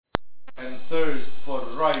and thirst for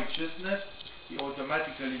righteousness, he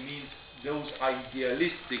automatically means those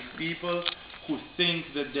idealistic people who think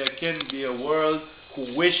that there can be a world,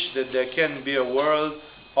 who wish that there can be a world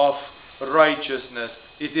of righteousness.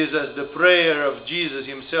 It is as the prayer of Jesus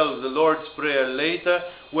himself, the Lord's Prayer later,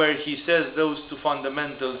 where he says those two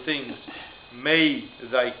fundamental things. May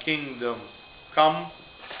thy kingdom come,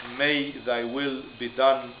 may thy will be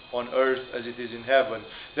done on earth as it is in heaven.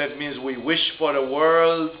 That means we wish for a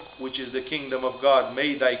world which is the kingdom of God.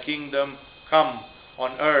 May thy kingdom come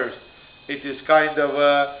on earth. It is kind of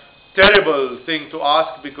a terrible thing to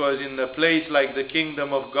ask, because in a place like the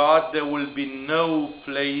kingdom of God there will be no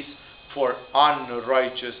place for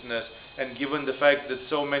unrighteousness. And given the fact that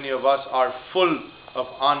so many of us are full of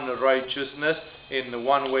unrighteousness in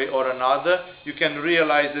one way or another, you can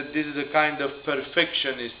realize that this is a kind of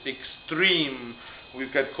perfectionist, extreme, we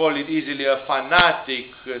could call it easily a fanatic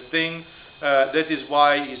thing. That is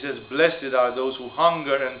why he says, blessed are those who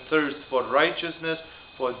hunger and thirst for righteousness,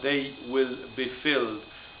 for they will be filled.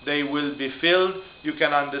 They will be filled. You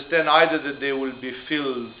can understand either that they will be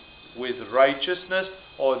filled with righteousness,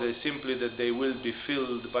 or simply that they will be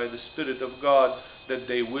filled by the Spirit of God, that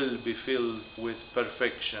they will be filled with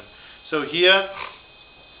perfection. So here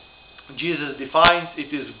Jesus defines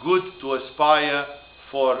it is good to aspire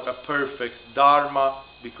for a perfect Dharma,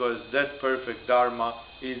 because that perfect Dharma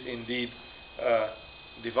is indeed a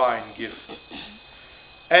divine gift.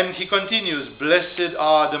 And he continues, blessed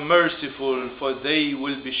are the merciful, for they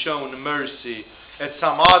will be shown mercy. At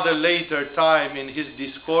some other later time in his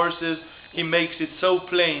discourses, he makes it so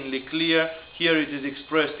plainly clear. Here it is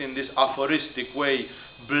expressed in this aphoristic way.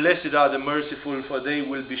 Blessed are the merciful, for they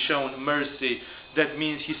will be shown mercy. That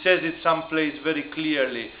means he says it someplace very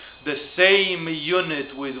clearly. The same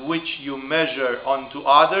unit with which you measure unto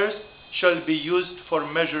others shall be used for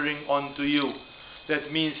measuring unto you.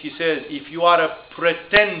 That means he says, if you are a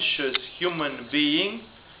pretentious human being,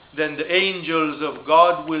 then the angels of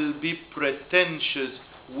God will be pretentious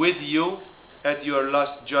with you at your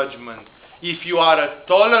last judgment. If you are a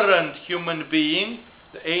tolerant human being,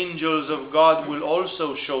 the angels of God will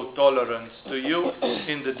also show tolerance to you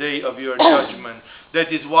in the day of your judgment.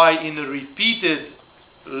 That is why in repeated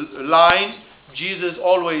lines, Jesus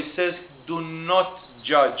always says, do not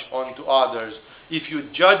judge unto others. If you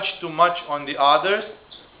judge too much on the others,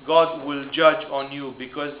 God will judge on you,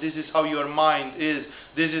 because this is how your mind is.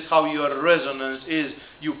 This is how your resonance is.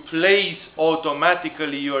 You place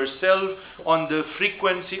automatically yourself on the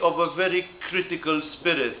frequency of a very critical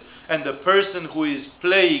spirit. And the person who is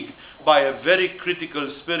plagued by a very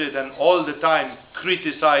critical spirit and all the time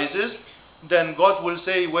criticizes, then God will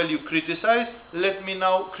say, well, you criticize, let me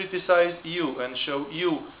now criticize you and show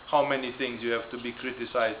you how many things you have to be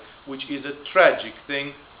criticized, which is a tragic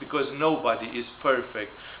thing, because nobody is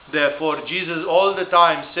perfect. Therefore, Jesus all the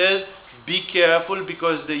time says, be careful,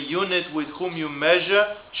 because the unit with whom you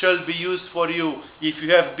measure shall be used for you. If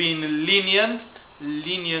you have been lenient,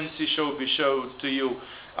 leniency shall be shown to you.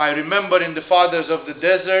 I remember in the Fathers of the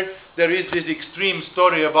Desert, there is this extreme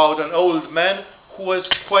story about an old man who was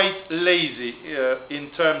quite lazy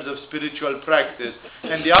in terms of spiritual practice.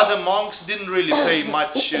 And the other monks didn't really pay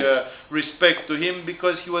much respect to him,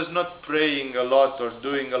 because he was not praying a lot or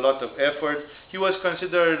doing a lot of efforts. He was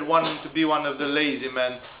considered to be one of the lazy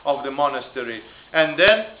men of the monastery. And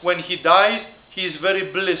then when he dies, he is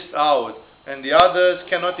very blissed out. And the others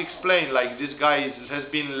cannot explain, like, this guy has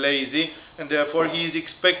been lazy, and therefore he is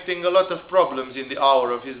expecting a lot of problems in the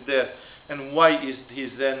hour of his death. And why is he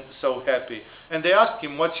then so happy? And they ask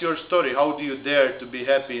him, what's your story? How do you dare to be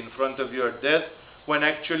happy in front of your death, when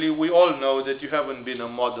actually we all know that you haven't been a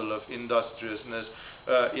model of industriousness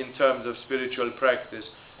in terms of spiritual practice?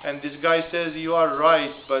 And this guy says, you are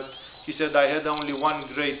right, but he said, I had only one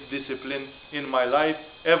great discipline in my life.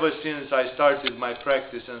 Ever since I started my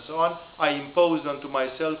practice and so on, I imposed unto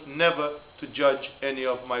myself never to judge any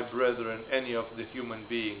of my brethren, any of the human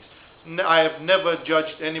beings. I have never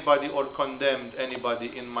judged anybody or condemned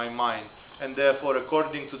anybody in my mind. And therefore,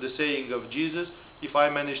 according to the saying of Jesus, if I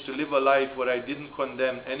manage to live a life where I didn't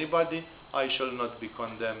condemn anybody, I shall not be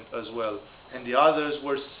condemned as well. And the others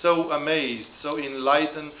were so amazed, so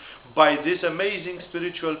enlightened by this amazing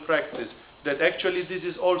spiritual practice, that actually this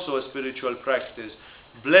is also a spiritual practice.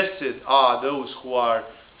 Blessed are those who are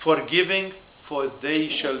forgiving, for they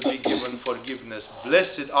shall be given forgiveness.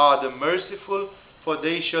 Blessed are the merciful, for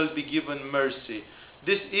they shall be given mercy.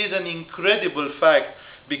 This is an incredible fact,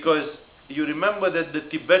 because you remember that the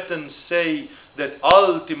Tibetans say that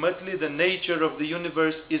ultimately the nature of the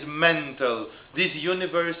universe is mental. This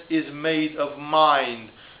universe is made of mind.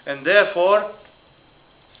 And therefore,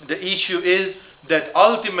 the issue is that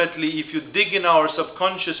ultimately, if you dig in our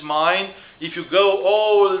subconscious mind, if you go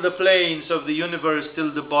all the planes of the universe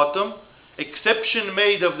till the bottom, exception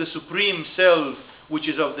made of the Supreme Self, which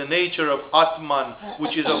is of the nature of Atman,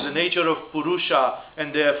 which is of the nature of Purusha,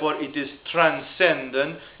 and therefore it is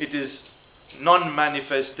transcendent, it is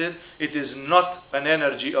non-manifested, it is not an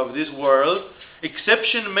energy of this world.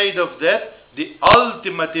 Exception made of that, the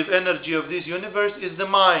ultimative energy of this universe is the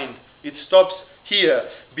mind. It stops here.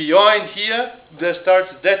 Beyond here, there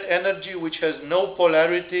starts that energy which has no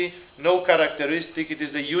polarity, no characteristic. It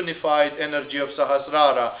is the unified energy of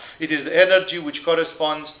Sahasrara. It is the energy which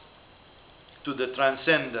corresponds to the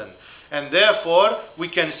transcendent. And therefore, we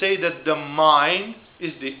can say that the mind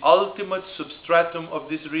is the ultimate substratum of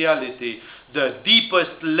this reality. The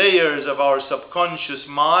deepest layers of our subconscious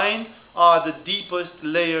mind are the deepest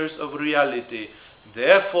layers of reality.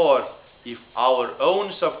 Therefore, if our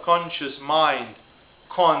own subconscious mind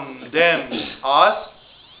condemns us,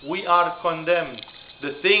 we are condemned.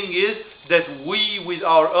 The thing is that we, with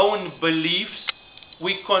our own beliefs,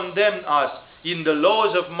 we condemn us. In the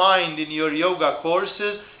laws of mind in your yoga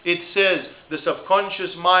courses, it says the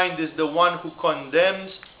subconscious mind is the one who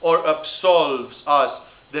condemns or absolves us.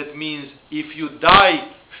 That means if you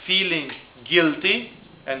die feeling guilty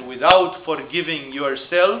and without forgiving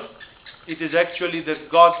yourself, it is actually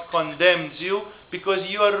that God condemns you because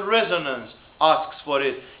your resonance asks for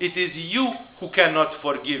it. It is you who cannot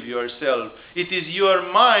forgive yourself. It is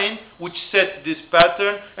your mind which set this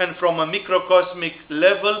pattern, and from a microcosmic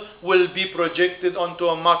level will be projected onto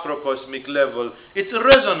a macrocosmic level. It's a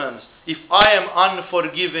resonance. If I am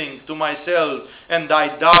unforgiving to myself and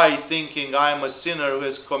I die thinking I am a sinner who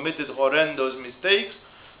has committed horrendous mistakes,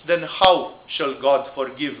 then how shall God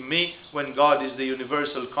forgive me when God is the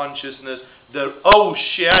universal consciousness, the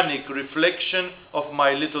oceanic reflection of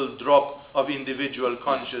my little drop of individual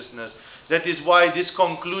consciousness? That is why this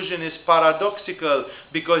conclusion is paradoxical,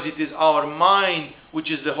 because it is our mind which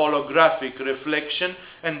is the holographic reflection,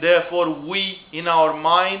 and therefore we in our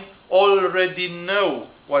mind already know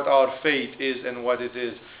what our fate is and what it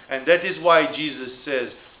is. And that is why Jesus says,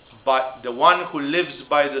 but the one who lives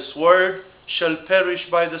by the sword shall perish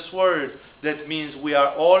by the sword. That means we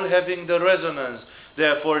are all having the resonance.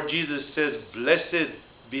 Therefore Jesus says, blessed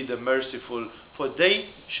be the merciful, for they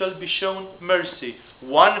shall be shown mercy.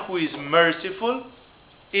 One who is merciful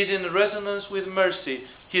is in resonance with mercy.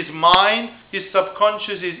 His mind, his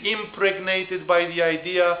subconscious is impregnated by the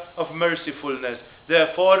idea of mercifulness.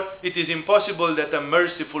 Therefore, it is impossible that a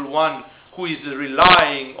merciful one who is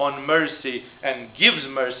relying on mercy and gives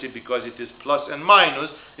mercy, because it is plus and minus,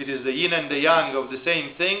 it is the yin and the yang of the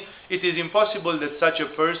same thing, it is impossible that such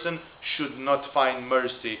a person should not find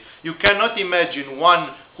mercy. You cannot imagine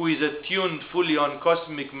one who is attuned fully on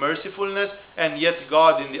cosmic mercifulness, and yet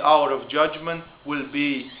God in the hour of judgment will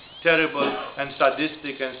be terrible and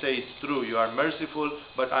sadistic and say, it's true, you are merciful,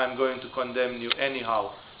 but I am going to condemn you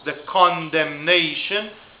anyhow. The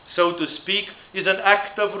condemnation, so to speak, is an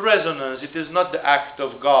act of resonance. It is not the act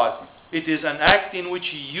of God. It is an act in which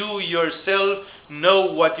you yourself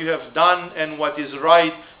know what you have done and what is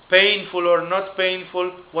right, painful or not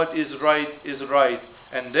painful, what is right is right.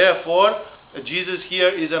 And therefore, Jesus here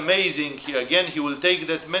is amazing. Again, he will take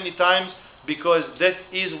that many times, because that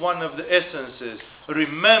is one of the essences.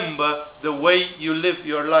 Remember the way you live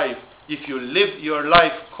your life. If you live your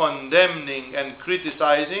life condemning and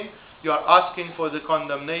criticizing, you are asking for the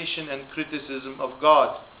condemnation and criticism of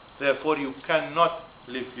God. Therefore, you cannot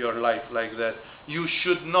live your life like that. You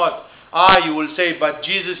should not. You will say, but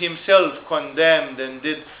Jesus himself condemned and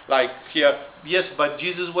did like here. Yes, but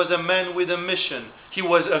Jesus was a man with a mission. He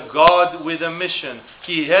was a God with a mission.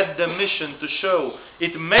 He had the mission to show.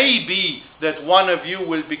 It may be that one of you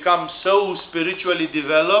will become so spiritually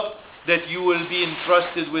developed that you will be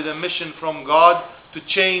entrusted with a mission from God to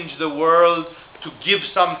change the world, to give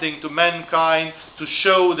something to mankind, to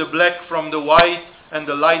show the black from the white and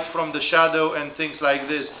the light from the shadow and things like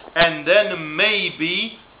this. And then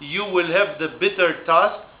maybe you will have the bitter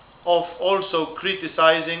task of also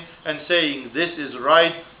criticizing and saying, this is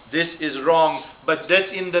right, this is wrong. But that's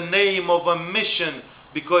in the name of a mission,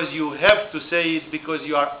 because you have to say it, because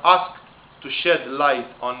you are asked to shed light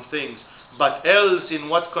on things. But else, in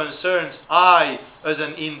what concerns I as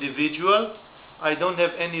an individual, I don't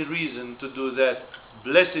have any reason to do that.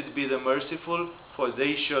 Blessed be the merciful, for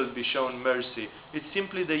they shall be shown mercy. It's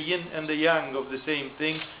simply the yin and the yang of the same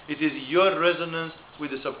thing. It is your resonance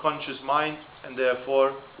with the subconscious mind, and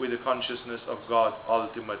therefore with the consciousness of God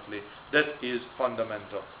ultimately. That is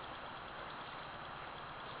fundamental.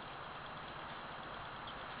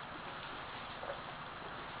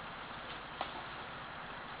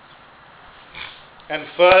 And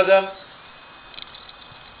further,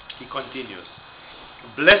 he continues,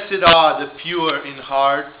 blessed are the pure in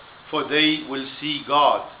heart, for they will see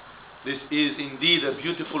God. This is indeed a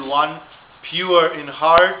beautiful one. Pure in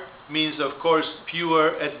heart means, of course,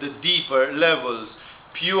 pure at the deeper levels.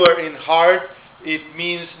 Pure in heart, it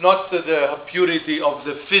means not the purity of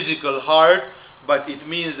the physical heart, but it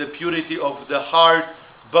means the purity of the heart,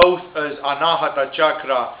 both as anahata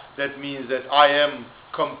chakra, that means that I am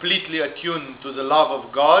completely attuned to the love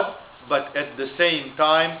of God, but at the same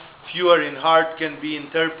time, pure in heart can be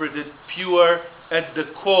interpreted pure at the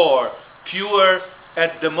core, pure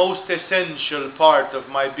at the most essential part of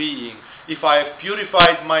my being. If I have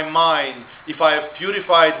purified my mind, if I have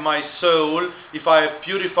purified my soul, if I have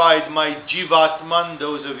purified my jivatman,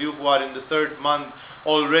 those of you who are in the third month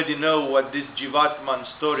already know what this jivatman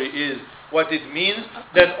story is, what it means,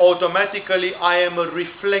 then automatically I am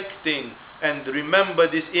reflecting. And remember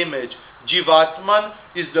this image, jivatman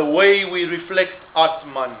is the way we reflect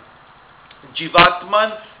atman.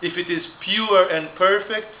 Jivatman, if it is pure and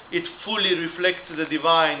perfect, it fully reflects the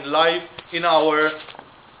divine life in our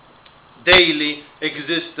daily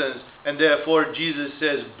existence. And therefore Jesus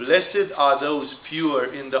says, blessed are those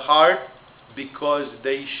pure in the heart, because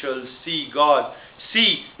they shall see God.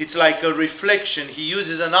 See, it's like a reflection. He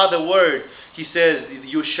uses another word. He says,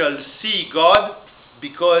 you shall see God,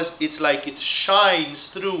 because it's like it shines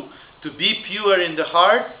through. To be pure in the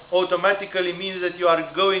heart automatically means that you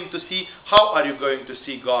are going to see. How are you going to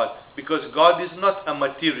see God? Because God is not a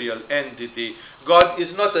material entity. God is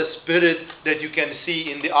not a spirit that you can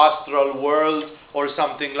see in the astral world or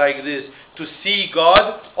something like this. To see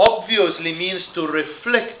God obviously means to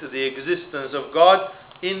reflect the existence of God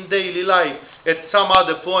in daily life. At some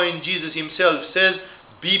other point, Jesus himself says,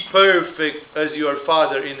 be perfect as your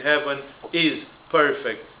Father in heaven is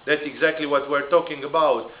perfect. That's exactly what we're talking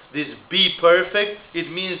about. This be perfect,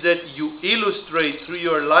 it means that you illustrate through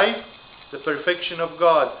your life the perfection of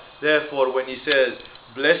God. Therefore, when he says,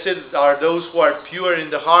 blessed are those who are pure in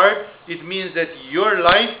the heart, it means that your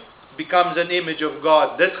life becomes an image of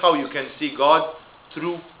God. That's how you can see God,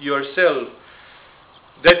 through yourself.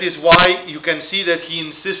 That is why you can see that he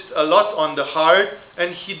insists a lot on the heart,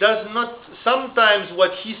 and he does not, sometimes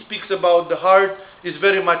what he speaks about the heart is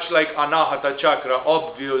very much like anahata chakra,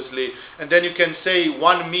 obviously. And then you can say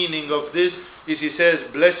one meaning of this is he says,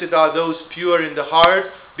 blessed are those pure in the heart,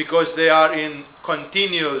 because they are in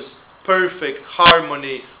continuous, perfect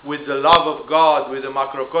harmony with the love of God, with the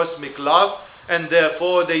macrocosmic love, and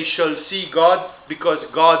therefore they shall see God, because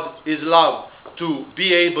God is love. To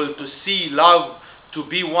be able to see love, to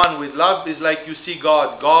be one with love, is like you see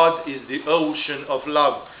God. God is the ocean of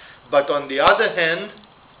love. But on the other hand,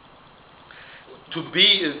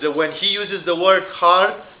 when he uses the word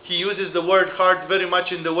heart, he uses the word heart very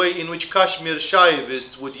much in the way in which Kashmir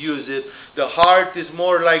Shaivists would use it. The heart is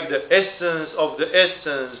more like the essence of the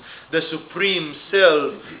essence, the supreme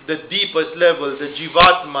self, the deepest level, the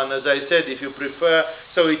Jivatman, as I said, if you prefer.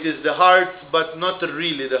 So it is the heart, but not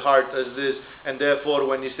really the heart as this. And therefore,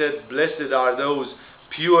 when he said, blessed are those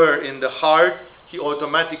pure in the heart, he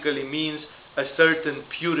automatically means a certain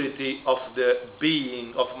purity of the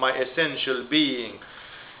being, of my essential being.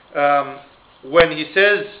 When he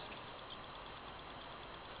says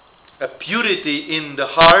a purity in the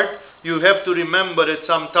heart, you have to remember at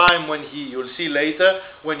some time when you'll see later,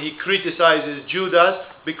 when he criticizes Judas,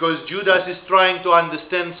 because Judas is trying to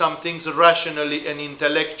understand some things rationally and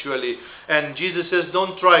intellectually. And Jesus says,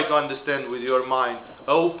 don't try to understand with your mind.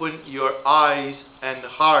 Open your eyes and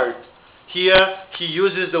heart. Here, he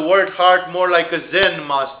uses the word heart more like a Zen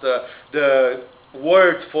master. The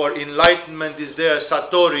word for enlightenment is there,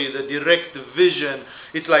 satori, the direct vision.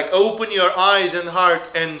 It's like open your eyes and heart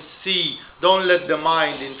and see. Don't let the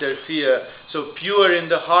mind interfere. So pure in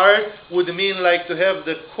the heart would mean like to have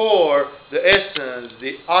the core, the essence,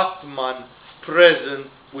 the Atman present,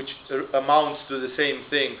 which amounts to the same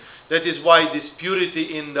thing. That is why this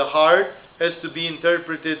purity in the heart has to be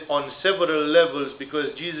interpreted on several levels, because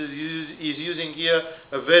Jesus is using here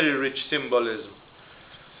a very rich symbolism.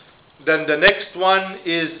 Then the next one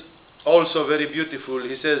is also very beautiful.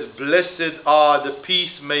 He says, blessed are the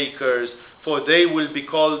peacemakers, for they will be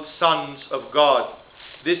called sons of God.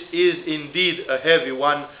 This is indeed a heavy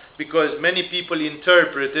one, because many people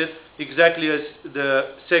interpret it exactly as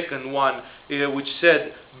the second one, which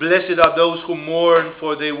said, blessed are those who mourn,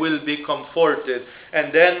 for they will be comforted.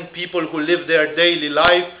 And then people who live their daily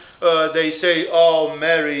life, they say, oh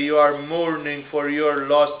Mary, you are mourning for your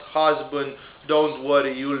lost husband. Don't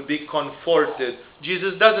worry, you will be comforted.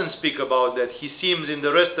 Jesus doesn't speak about that. He seems in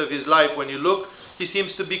the rest of his life, when you look, he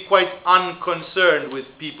seems to be quite unconcerned with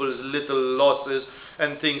people's little losses.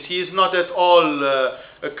 and things. He is not at all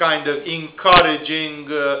a kind of encouraging,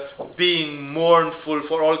 being mournful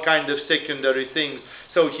for all kind of secondary things.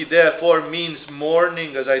 So he therefore means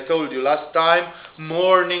mourning, as I told you last time,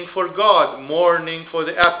 mourning for God, mourning for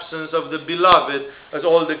the absence of the beloved, as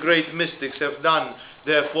all the great mystics have done.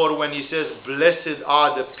 Therefore, when he says, blessed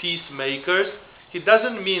are the peacemakers, he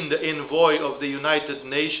doesn't mean the envoy of the United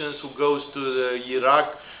Nations who goes to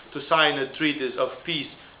Iraq to sign a treaty of peace.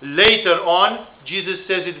 Later on, Jesus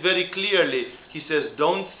says it very clearly. He says,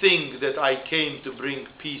 don't think that I came to bring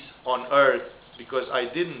peace on earth, because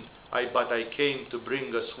I didn't. But I came to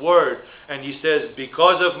bring a sword. And he says,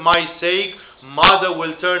 because of my sake, mother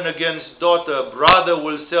will turn against daughter, brother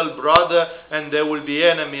will sell brother, and there will be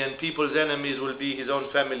enemy, and people's enemies will be his own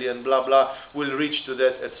family, and blah, blah. We'll reach to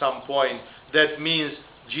that at some point. That means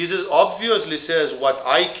Jesus obviously says, what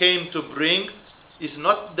I came to bring is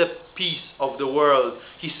not the peace of the world.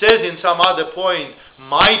 He says in some other point,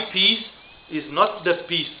 my peace is not the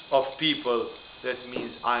peace of people. That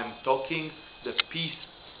means I'm talking the peace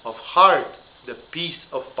of heart, the peace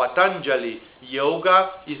of Patanjali.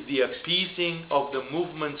 Yoga is the appeasing of the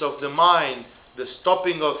movements of the mind, the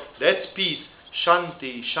stopping of, that's peace.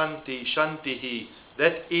 Shanti, shanti, shantihi.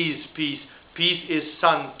 That is peace. Peace is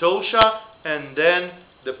santosha, and then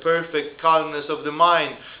the perfect calmness of the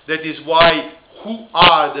mind. That is why, who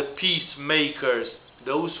are the peacemakers?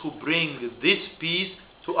 Those who bring this peace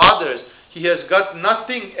to others. He has got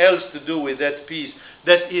nothing else to do with that peace.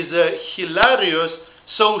 That is a hilarious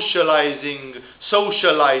socialite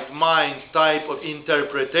mind type of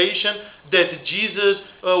interpretation, that Jesus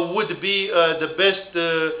would be the best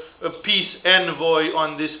peace envoy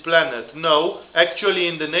on this planet. No, actually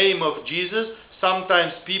in the name of Jesus,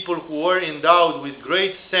 sometimes people who were endowed with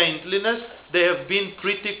great saintliness, they have been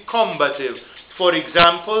pretty combative. For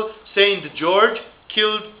example, Saint George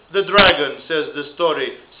killed the dragon, says the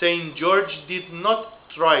story. Saint George did not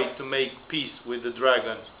try to make peace with the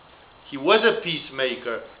dragon. He was a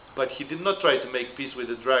peacemaker, but he did not try to make peace with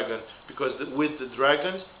the dragon, because with the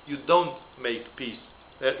dragons you don't make peace.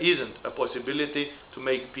 There isn't a possibility to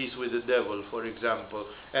make peace with the devil, for example.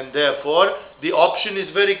 And therefore, the option is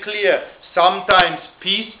very clear. Sometimes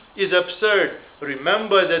peace is absurd.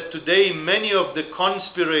 Remember that today many of the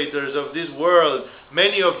conspirators of this world,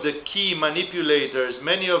 many of the key manipulators,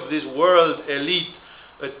 many of this world elite,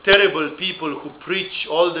 terrible people who preach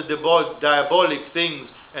all the diabolic things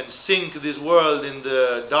and sink this world in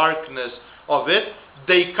the darkness of it,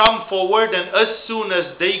 they come forward, and as soon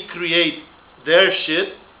as they create their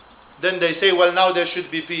shit, then they say, well, now there should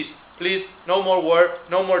be peace. Please, no more war,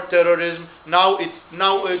 no more terrorism. Now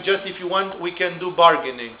just if you want, we can do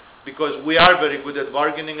bargaining, because we are very good at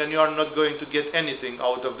bargaining, and you are not going to get anything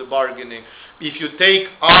out of the bargaining. If you take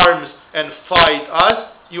arms and fight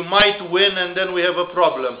us, you might win, and then we have a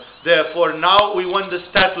problem. Therefore, now we want the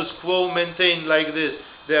status quo maintained like this.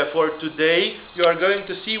 Therefore, today you are going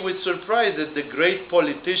to see with surprise that the great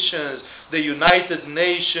politicians, the United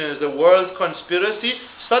Nations, the world conspiracy,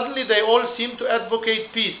 suddenly they all seem to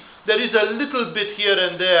advocate peace. There is a little bit here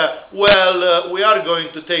and there. Well, we are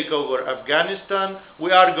going to take over Afghanistan.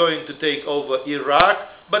 We are going to take over Iraq.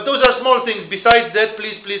 But those are small things. Besides that,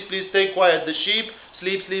 please, please, please, stay quiet. The sheep,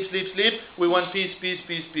 sleep, sleep, sleep, sleep. We want peace, peace,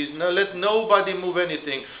 peace, peace. No, let nobody move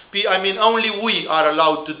anything. I mean, only we are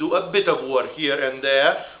allowed to do a bit of war here and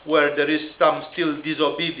there, where there is some still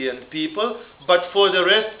disobedient people. But for the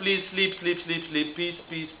rest, please, sleep, sleep, sleep, sleep. Peace,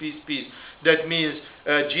 peace, peace, peace. That means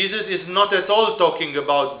Jesus is not at all talking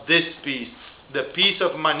about this peace. The peace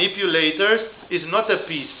of manipulators is not a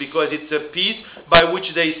peace, because it's a peace by which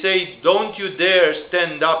they say, don't you dare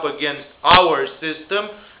stand up against our system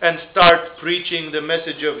and start preaching the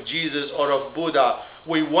message of Jesus or of Buddha.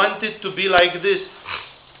 We want it to be like this.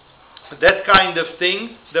 That kind of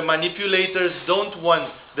thing the manipulators don't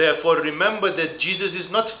want. Therefore, remember that Jesus is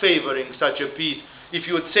not favoring such a peace. If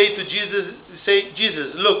you would say to Jesus,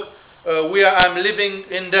 Jesus, look, I'm living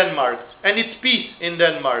in Denmark, and it's peace in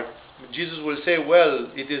Denmark. Jesus will say, well,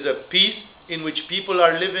 it is a peace in which people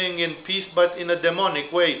are living in peace, but in a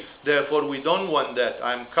demonic way. Therefore, we don't want that.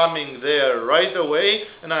 I'm coming there right away,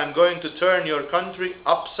 and I'm going to turn your country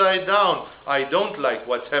upside down. I don't like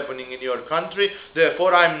what's happening in your country.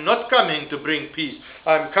 Therefore, I'm not coming to bring peace.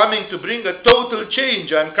 I'm coming to bring a total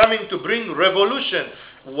change. I'm coming to bring revolution.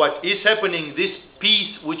 What is happening, this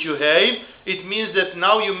peace which you have, it means that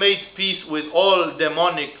now you made peace with all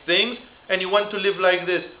demonic things, and you want to live like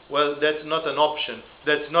this. Well, that's not an option.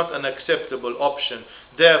 That's not an acceptable option.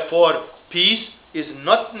 Therefore, peace is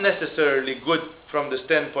not necessarily good from the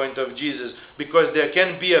standpoint of Jesus, because there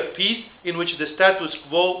can be a peace in which the status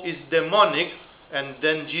quo is demonic, and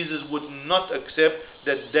then Jesus would not accept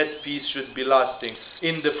that that peace should be lasting.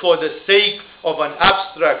 For the sake of an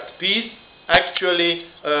abstract peace, actually,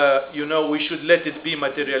 we should let it be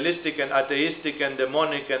materialistic and atheistic and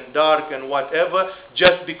demonic and dark and whatever,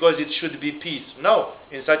 just because it should be peace. No.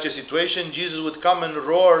 In such a situation, Jesus would come and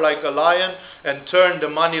roar like a lion and turn the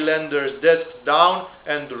moneylenders' desks down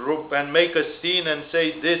and make a scene and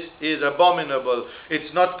say, this is abominable.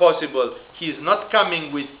 It's not possible. He is not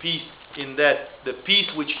coming with peace in that. The peace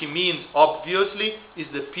which he means, obviously, is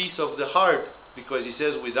the peace of the heart. Because he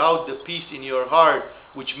says, without the peace in your heart,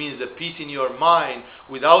 which means the peace in your mind,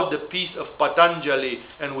 without the peace of Patanjali,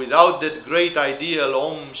 and without that great ideal,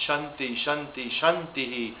 Om Shanti, Shanti,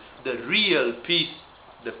 Shantihi, the real peace,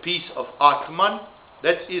 the peace of Atman,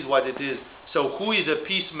 that is what it is. So who is a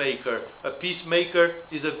peacemaker? A peacemaker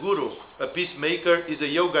is a guru. A peacemaker is a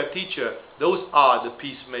yoga teacher. Those are the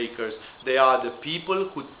peacemakers. They are the people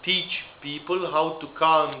who teach people how to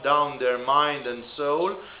calm down their mind and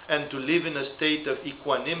soul and to live in a state of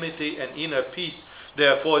equanimity and inner peace.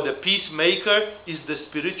 Therefore, the peacemaker is the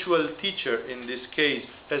spiritual teacher in this case.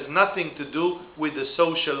 Has nothing to do with the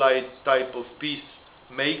socialite type of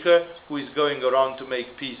peacemaker who is going around to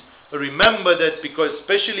make peace. Remember that, because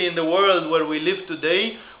especially in the world where we live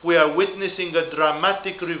today, we are witnessing a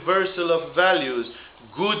dramatic reversal of values.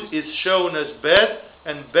 Good is shown as bad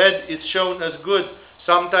and bad is shown as good.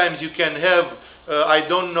 Sometimes you can have, I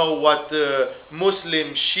don't know what,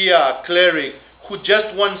 Muslim, Shia cleric who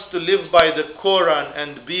just wants to live by the Quran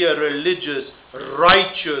and be a religious,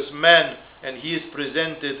 righteous man, and he is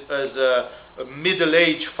presented as a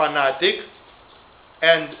middle-aged fanatic.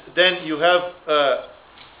 And then you have a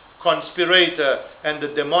conspirator and the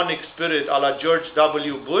demonic spirit a la George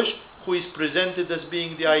W. Bush, who is presented as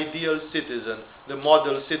being the ideal citizen, the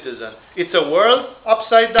model citizen. It's a world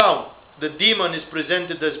upside down. The demon is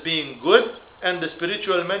presented as being good, and the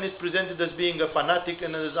spiritual man is presented as being a fanatic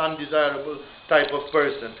and as undesirable type of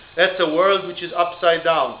person. That's a world which is upside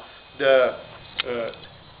down.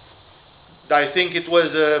 I think it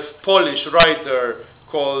was a Polish writer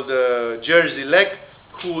called Jerzy Lek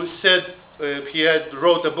who said, he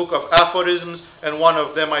wrote a book of aphorisms, and one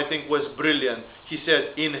of them I think was brilliant. He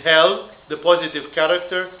said, in hell, the positive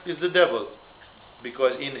character is the devil.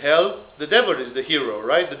 Because in hell, the devil is the hero,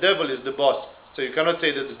 right? The devil is the boss. So you cannot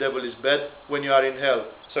say that the devil is bad when you are in hell.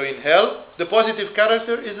 So in hell, the positive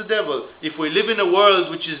character is the devil. If we live in a world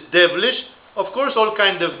which is devilish, of course all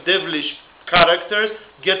kind of devilish characters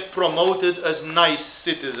get promoted as nice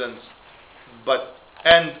citizens.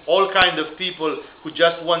 And all kind of people who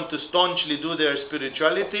just want to staunchly do their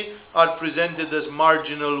spirituality are presented as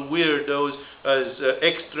marginal weirdos, as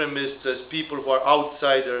extremists, as people who are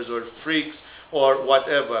outsiders or freaks or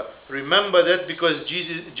whatever. Remember that, because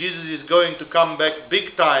Jesus is going to come back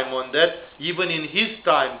big time on that. Even in his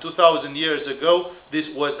time, 2,000 years ago, this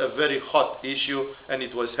was a very hot issue and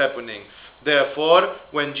it was happening. Therefore,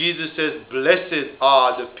 when Jesus says, blessed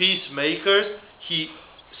are the peacemakers, he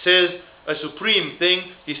says a supreme thing.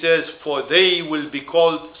 He says, for they will be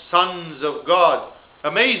called sons of God.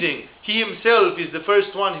 Amazing. He himself is the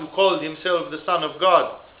first one who called himself the Son of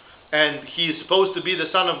God. And he is supposed to be the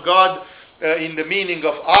Son of God in the meaning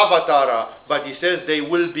of avatara, but he says they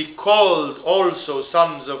will be called also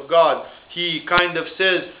sons of God. He kind of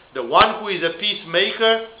says the one who is a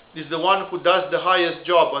peacemaker is the one who does the highest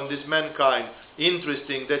job on this mankind.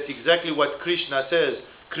 Interesting, that's exactly what Krishna says.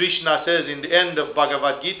 Krishna says in the end of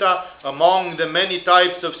Bhagavad Gita, among the many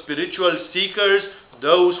types of spiritual seekers,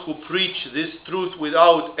 those who preach this truth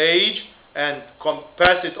without age and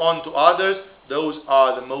pass it on to others, those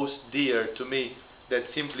are the most dear to me. That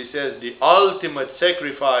simply says the ultimate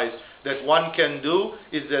sacrifice that one can do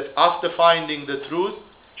is that after finding the truth,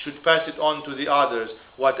 should pass it on to the others.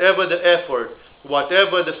 Whatever the effort,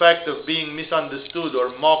 whatever the fact of being misunderstood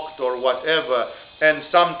or mocked or whatever, and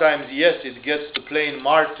sometimes, yes, it gets to plain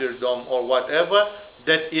martyrdom or whatever,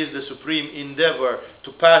 that is the supreme endeavor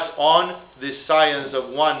to pass on this science of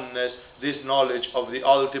oneness, this knowledge of the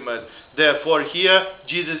ultimate. Therefore, here,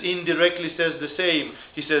 Jesus indirectly says the same.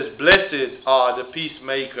 He says, blessed are the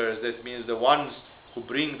peacemakers. That means the ones who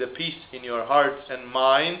bring the peace in your hearts and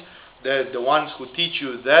minds, the ones who teach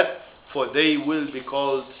you that, for they will be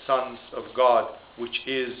called sons of God, which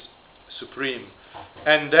is supreme.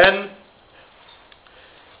 And then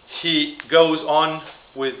he goes on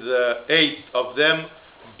with 8 of them.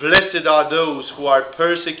 Blessed are those who are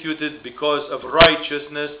persecuted because of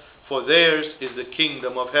righteousness, for theirs is the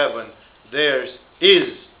kingdom of heaven. Theirs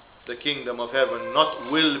is the kingdom of heaven,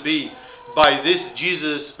 not will be. By this,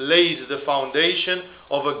 Jesus lays the foundation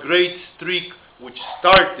of a great streak which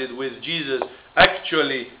started with Jesus.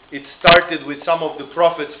 Actually, it started with some of the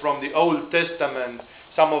prophets from the Old Testament.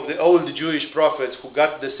 some of the old Jewish prophets who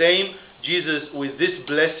got the same. Jesus, with this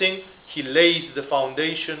blessing, he lays the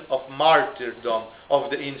foundation of martyrdom,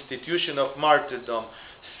 of the institution of martyrdom.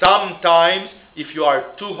 Sometimes, if you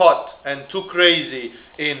are too hot and too crazy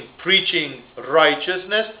in preaching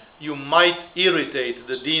righteousness, you might irritate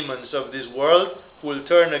the demons of this world, who will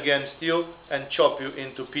turn against you and chop you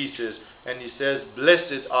into pieces. And he says,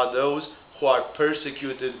 blessed are those who are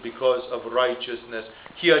persecuted because of righteousness.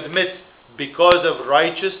 He admits, because of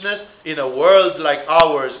righteousness, in a world like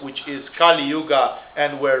ours, which is Kali Yuga,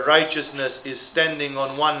 and where righteousness is standing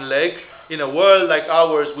on one leg, in a world like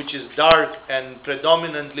ours, which is dark and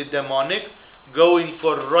predominantly demonic, going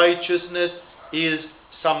for righteousness is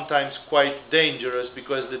sometimes quite dangerous,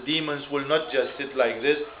 because the demons will not just sit like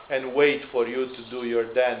this and wait for you to do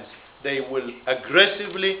your dance. They will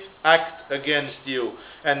aggressively act against you.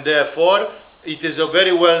 And therefore, it is a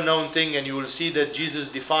very well-known thing, and you will see that Jesus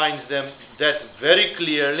defines that very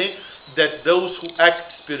clearly, that those who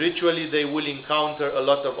act spiritually, they will encounter a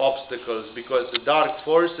lot of obstacles, because the dark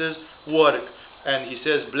forces work. And he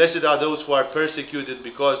says, blessed are those who are persecuted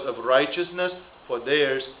because of righteousness, for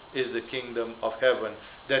theirs is the kingdom of heaven.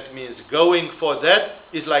 That means going for that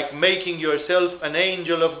is like making yourself an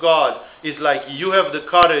angel of God. It's like you have the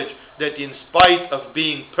courage that in spite of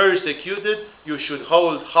being persecuted, you should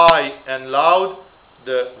hold high and loud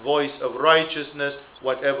the voice of righteousness,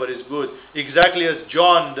 whatever is good. Exactly as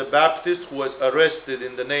John the Baptist, who was arrested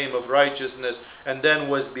in the name of righteousness and then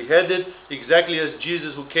was beheaded, exactly as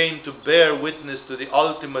Jesus, who came to bear witness to the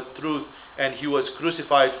ultimate truth and he was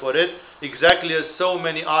crucified for it, exactly as so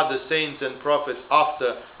many other saints and prophets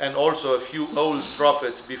after, and also a few old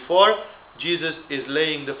prophets before, Jesus is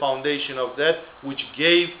laying the foundation of that, which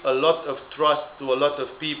gave a lot of trust to a lot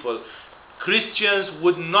of people. Christians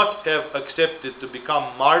would not have accepted to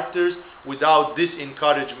become martyrs without this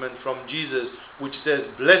encouragement from Jesus, which says,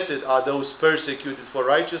 blessed are those persecuted for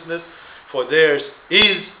righteousness, for theirs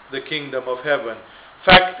is the kingdom of heaven.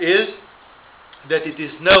 Fact is that it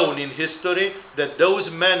is known in history that those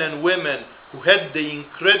men and women who had the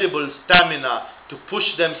incredible stamina to push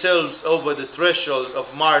themselves over the threshold of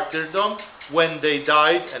martyrdom, when they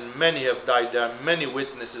died, and many have died, there are many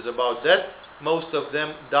witnesses about that, most of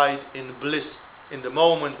them died in bliss. In the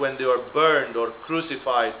moment when they were burned or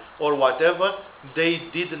crucified or whatever, they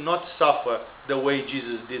did not suffer the way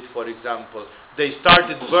Jesus did, for example. They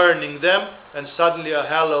started burning them, and suddenly a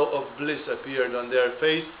halo of bliss appeared on their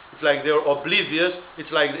face. It's like they were oblivious.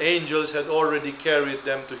 It's like the angels had already carried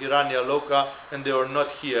them to Hiranyaloka, and they were not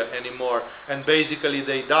here anymore. And basically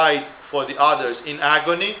they died for the others in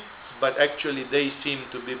agony, but actually they seem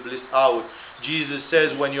to be blissed out. Jesus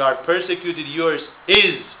says, when you are persecuted, yours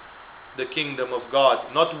is the kingdom of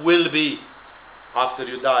God. Not will be after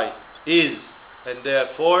you die, is. And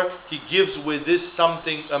therefore, he gives with this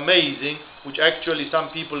something amazing, which actually some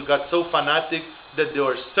people got so fanatic that they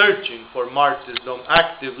were searching for martyrdom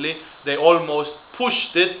actively. They almost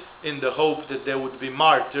pushed it in the hope that they would be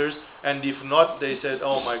martyrs. And if not, they said,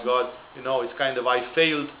 oh my God, it's kind of, I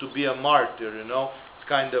failed to be a martyr, It's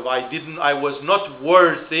kind of, I was not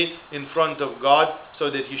worthy in front of God so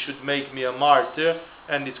that he should make me a martyr.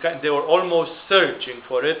 And they were almost searching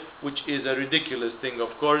for it, which is a ridiculous thing, of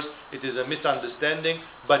course. It is a misunderstanding,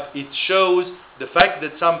 but it shows the fact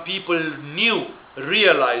that some people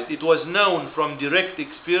realized, it was known from direct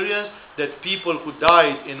experience that people who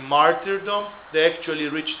died in martyrdom, they actually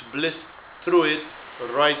reached bliss through it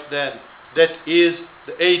right then. That is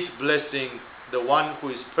the eighth blessing, the one who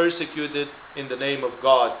is persecuted in the name of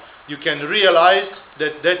God. You can realize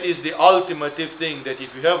that that is the ultimative thing, that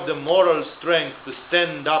if you have the moral strength to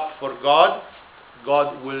stand up for God,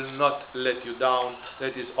 God will not let you down.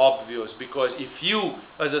 That is obvious, because if you,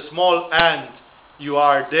 as a small ant, you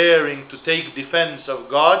are daring to take defense of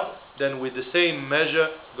God, then with the same measure,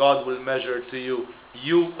 God will measure to you.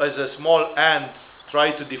 You, as a small ant,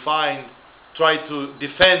 try to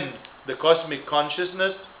defend the cosmic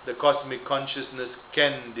consciousness. The cosmic consciousness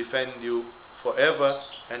can defend you forever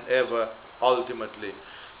and ever, ultimately.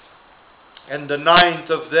 And the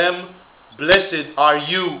ninth of them, blessed are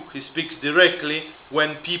you, he speaks directly,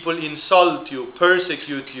 when people insult you,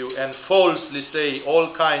 persecute you, and falsely say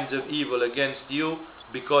all kinds of evil against you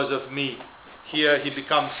because of me. Here he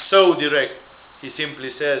becomes so direct. He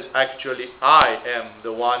simply says, actually, I am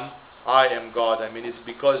the one, I am God. It's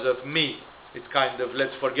because of me. It's kind of,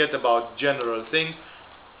 let's forget about general things.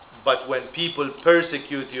 But when people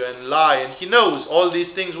persecute you and lie, and he knows all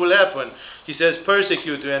these things will happen. He says,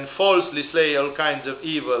 persecute you and falsely slay all kinds of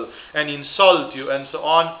evil and insult you and so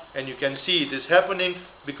on. And you can see it is happening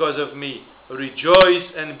because of me.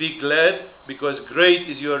 Rejoice and be glad, because great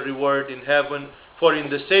is your reward in heaven. For in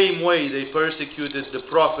the same way they persecuted the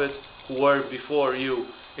prophets who were before you.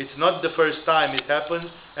 It's not the first time it happens,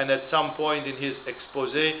 and at some point in his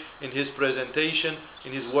expose, in his presentation,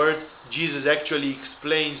 in his words, Jesus actually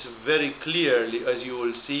explains very clearly, as you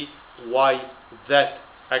will see, why that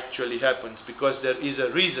actually happens. Because there is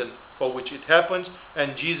a reason for which it happens,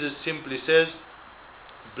 and Jesus simply says,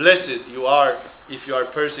 blessed you are if you are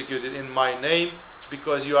persecuted in my name,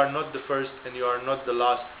 because you are not the first and you are not the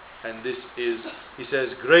last. And this is, he says,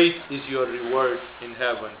 great is your reward in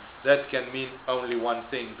heaven. That can mean only one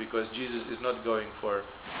thing, because Jesus is not going for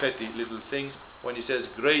petty little things. When he says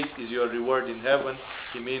great is your reward in heaven,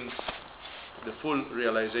 he means the full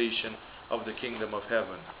realization of the kingdom of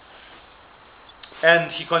heaven.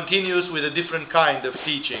 And he continues with a different kind of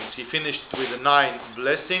teachings. He finished with the 9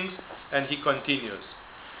 blessings, and he continues.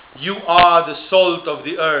 You are the salt of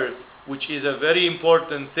the earth, which is a very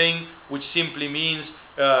important thing, which simply means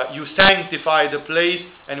you sanctify the place.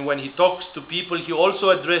 And when he talks to people, he also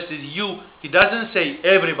addresses you. He doesn't say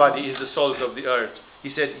everybody is the salt of the earth.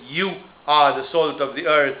 He said you are the salt of the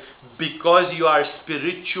earth because you are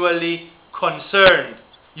spiritually concerned.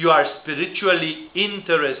 You are spiritually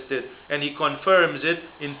interested. And he confirms it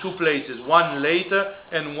in 2 places, one later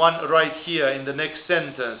and one right here in the next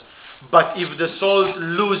sentence. But if the salt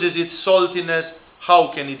loses its saltiness,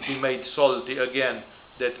 how can it be made salty again?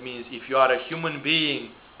 That means if you are a human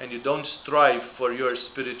being and you don't strive for your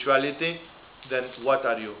spirituality, then what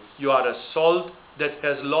are you? You are a salt that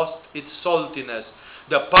has lost its saltiness.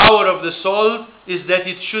 The power of the salt is that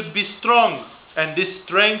it should be strong. And this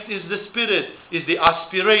strength is the spirit, is the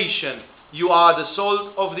aspiration. You are the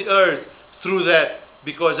salt of the earth through that.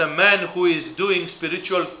 Because a man who is doing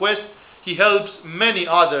spiritual quest, he helps many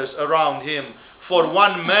others around him. For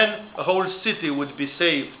one man, a whole city would be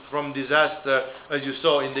saved from disaster, as you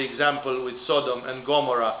saw in the example with Sodom and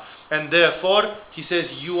Gomorrah. And therefore, he says,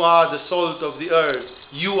 you are the salt of the earth.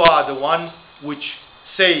 You are the ones which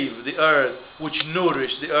save the earth, which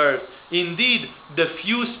nourish the earth. Indeed, the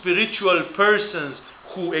few spiritual persons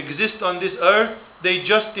who exist on this earth, they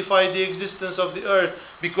justify the existence of the earth.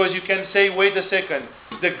 Because you can say, wait a second,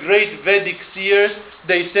 the great Vedic seers,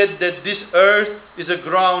 they said that this earth is a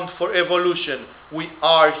ground for evolution. We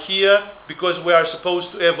are here because we are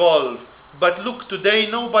supposed to evolve. But look, today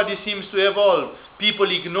nobody seems to evolve.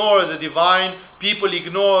 People ignore the divine, people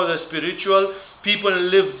ignore the spiritual, people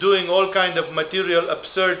live doing all kind of material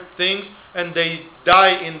absurd things, and they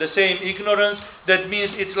die in the same ignorance. That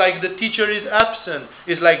means it's like the teacher is absent.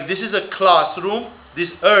 It's like this is a classroom, this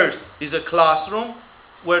earth is a classroom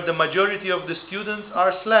where the majority of the students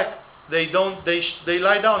are slack. They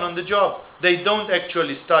lie down on the job. They don't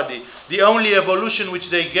actually study. The only evolution which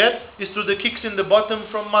they get is through the kicks in the bottom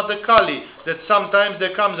from Mother Kali. That sometimes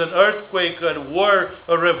there comes an earthquake, a war,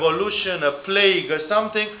 a revolution, a plague or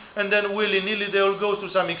something, and then willy-nilly they will go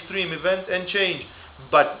through some extreme event and change.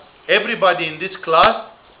 But everybody in this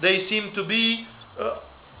class, they seem to be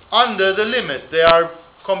under the limit. They are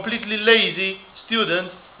completely lazy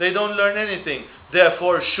students. They don't learn anything.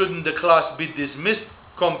 Therefore, shouldn't the class be dismissed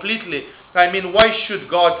completely? I mean, why should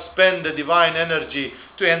God spend the divine energy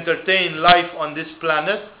to entertain life on this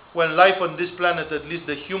planet, when life on this planet, at least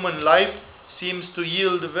the human life, seems to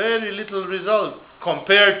yield very little result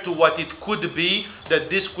compared to what it could be, that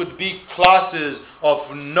this could be classes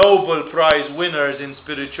of Nobel Prize winners in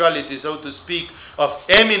spirituality, so to speak, of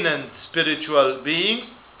eminent spiritual beings.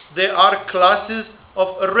 There are classes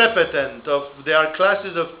of repetent, there are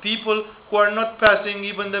classes of people who are not passing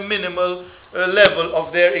even the minimal level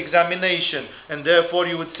of their examination. And therefore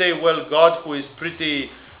you would say, well, God, who is pretty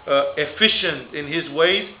efficient in his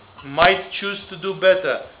ways, might choose to do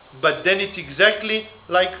better. But then it's exactly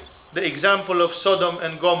like the example of Sodom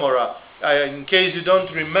and Gomorrah. In case you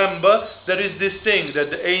don't remember, there is this thing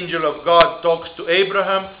that the angel of God talks to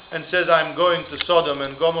Abraham and says, I'm going to Sodom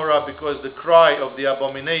and Gomorrah because the cry of the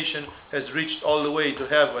abomination has reached all the way to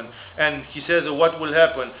heaven. And he says, what will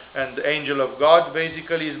happen? And the angel of God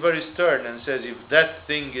basically is very stern and says, if that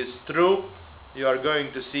thing is true, you are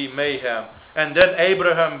going to see mayhem. And then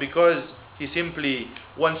Abraham, because he simply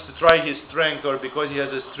wants to try his strength, or because he has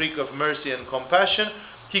a streak of mercy and compassion,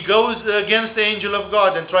 he goes against the angel of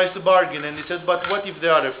God and tries to bargain. And he said, but what if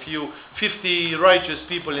there are a few, 50 righteous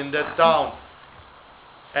people in that town?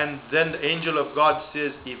 And then the angel of God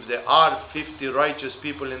says, if there are 50 righteous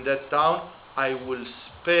people in that town, I will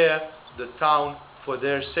spare the town for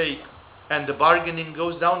their sake. And the bargaining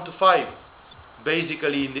goes down to 5.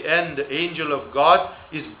 Basically, in the end, the angel of God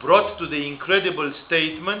is brought to the incredible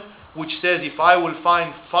statement which says, if I will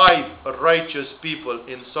find 5 righteous people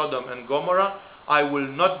in Sodom and Gomorrah, I will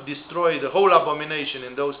not destroy the whole abomination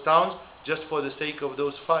in those towns, just for the sake of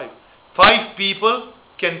those 5. 5 people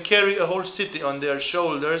can carry a whole city on their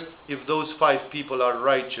shoulders if those 5 people are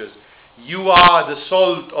righteous. You are the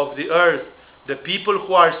salt of the earth. The people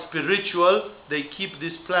who are spiritual, they keep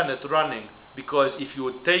this planet running. Because if you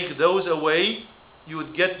would take those away, you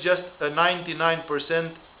would get just a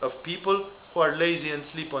 99% of people who are lazy and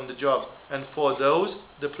sleep on the job. And for those,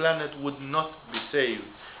 the planet would not be saved.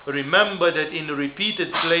 Remember that in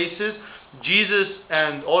repeated places, Jesus,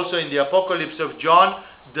 and also in the Apocalypse of John,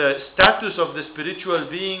 the status of the spiritual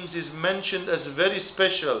beings is mentioned as very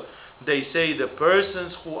special. They say the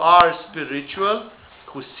persons who are spiritual,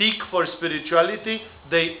 who seek for spirituality,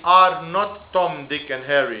 they are not Tom, Dick, and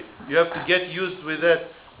Harry. You have to get used with that.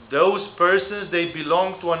 Those persons, they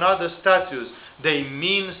belong to another status. They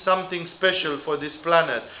mean something special for this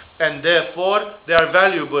planet. And therefore, they are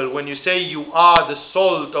valuable. When you say you are the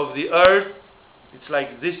salt of the earth, it's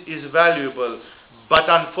like this is valuable. But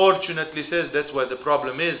unfortunately, says that's where the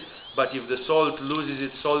problem is. But if the salt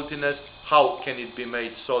loses its saltiness, how can it be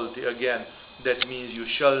made salty again? That means you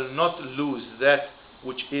shall not lose that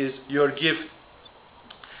which is your gift.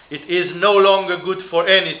 It is no longer good for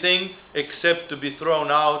anything except to be thrown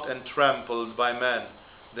out and trampled by men.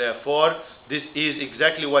 Therefore, this is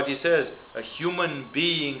exactly what he says. A human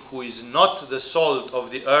being who is not the salt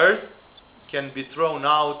of the earth can be thrown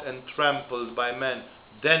out and trampled by men.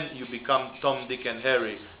 Then you become Tom, Dick, and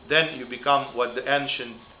Harry. Then you become what the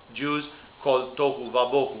ancient Jews called Tohu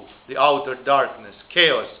Vabohu, the outer darkness,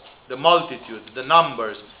 chaos, the multitude, the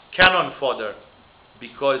numbers, cannon fodder.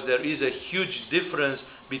 Because there is a huge difference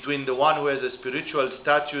between the one who has a spiritual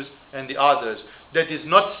status and the others. That is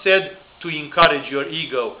not said to encourage your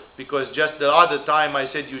ego, because just the other time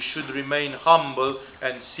I said you should remain humble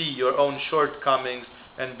and see your own shortcomings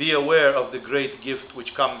and be aware of the great gift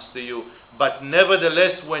which comes to you. But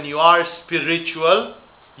nevertheless, when you are spiritual,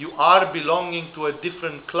 you are belonging to a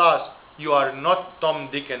different class. You are not Tom,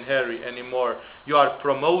 Dick, and Harry anymore. You are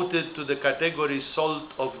promoted to the category salt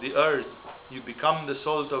of the earth. You become the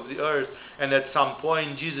salt of the earth. And at some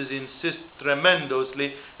point, Jesus insists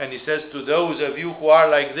tremendously, and he says to those of you who are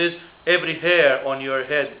like this, every hair on your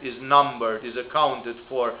head is numbered, is accounted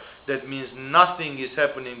for. That means nothing is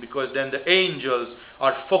happening, because then the angels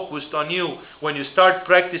are focused on you. When you start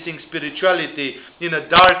practicing spirituality in a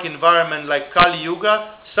dark environment like Kali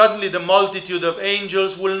Yuga, suddenly the multitude of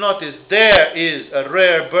angels will notice there is a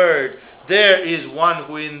rare bird. There is one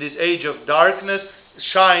who in this age of darkness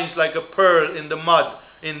shines like a pearl in the mud.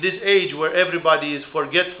 In this age where everybody is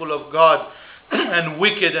forgetful of God and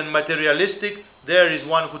wicked and materialistic, there is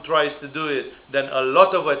one who tries to do it. Then a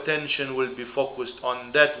lot of attention will be focused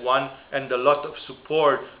on that one, and a lot of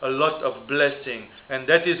support, a lot of blessing. And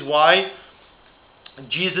that is why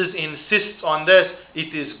Jesus insists on this.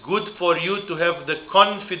 It is good for you to have the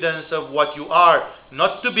confidence of what you are,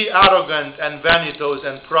 not to be arrogant and vanitous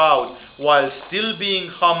and proud, while still being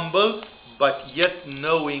humble, but yet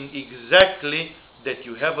knowing exactly that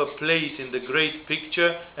you have a place in the great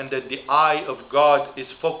picture and that the eye of God is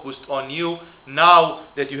focused on you now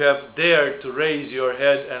that you have dared to raise your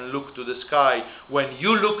head and look to the sky. When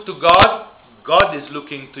you look to God, God is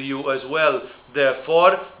looking to you as well.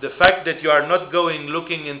 Therefore, the fact that you are not going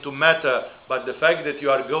looking into matter, but the fact that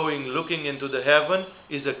you are going looking into the heaven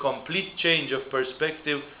is a complete change of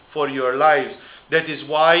perspective for your lives. That is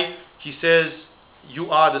why he says,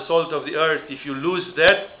 you are the salt of the earth. If you lose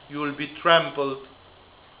that, you will be trampled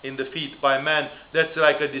in the feet by man. That's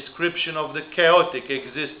like a description of the chaotic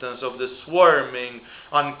existence, of the swarming,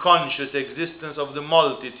 unconscious existence of the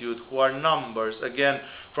multitude, who are numbers, again,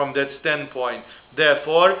 from that standpoint.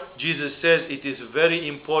 Therefore, Jesus says it is very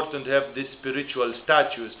important to have this spiritual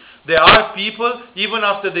status. There are people, even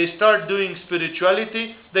after they start doing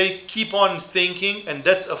spirituality, they keep on thinking, and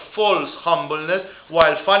that's a false humbleness,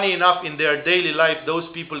 while funny enough in their daily life, those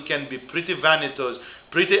people can be pretty vanitous,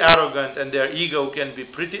 pretty arrogant, and their ego can be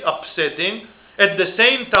pretty upsetting. At the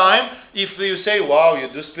same time, if you say, wow,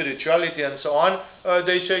 you do spirituality and so on,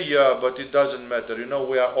 they say, yeah, but it doesn't matter. You know,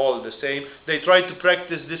 we are all the same. They try to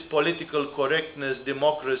practice this political correctness,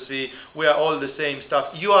 democracy. We are all the same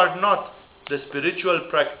stuff. You are not. The spiritual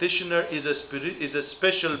practitioner is a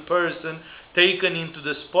special person taken into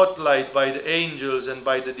the spotlight by the angels and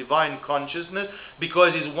by the divine consciousness,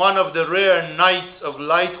 because he's one of the rare knights of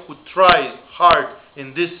light who tries hard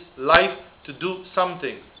in this life to do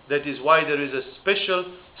something. That is why there is a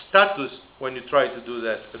special status when you try to do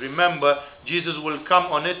that. Remember, Jesus will come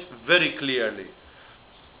on it very clearly.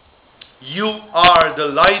 You are the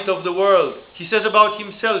light of the world. He says about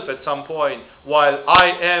himself at some point, while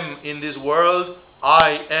I am in this world,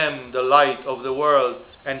 I am the light of the world.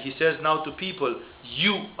 And he says now to people,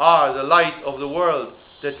 you are the light of the world.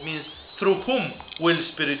 That means through whom will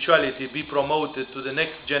spirituality be promoted to the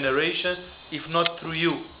next generations, if not through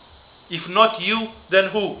you? If not you, then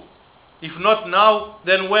who? If not now,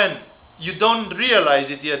 then when? You don't realize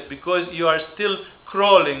it yet because you are still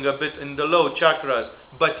crawling a bit in the low chakras.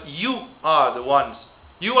 But you are the ones.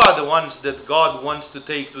 You are the ones that God wants to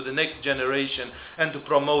take to the next generation and to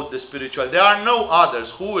promote the spiritual. There are no others.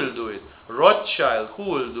 Who will do it? Rothschild, who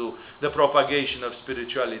will do the propagation of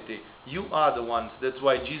spirituality? You are the ones. That's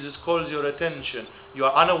why Jesus calls your attention. You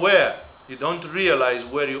are unaware. You don't realize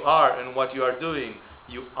where you are and what you are doing.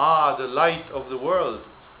 You are the light of the world,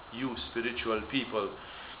 you spiritual people.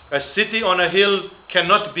 A city on a hill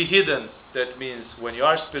cannot be hidden. That means when you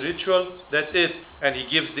are spiritual, that's it. And he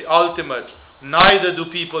gives the ultimate. Neither do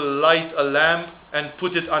people light a lamp and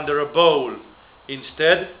put it under a bowl.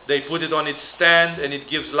 Instead, they put it on its stand and it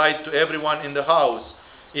gives light to everyone in the house.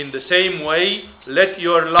 In the same way, let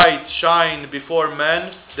your light shine before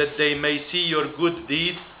men, that they may see your good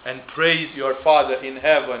deeds and praise your Father in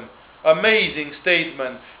heaven. Amazing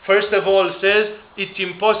statement. First of all says, it's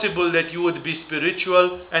impossible that you would be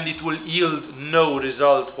spiritual and it will yield no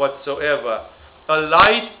result whatsoever. A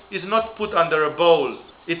light is not put under a bowl.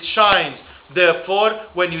 It shines. Therefore,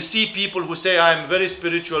 when you see people who say, I am very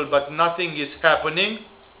spiritual, but nothing is happening,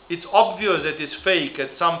 it's obvious that it's fake.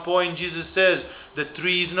 At some point, Jesus says, the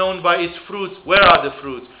tree is known by its fruits. Where are the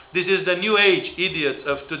fruits? This is the new age idiots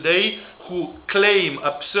of today who claim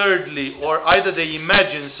absurdly, or either they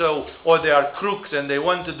imagine so, or they are crooks and they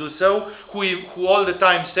want to do so, who all the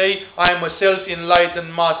time say, I am a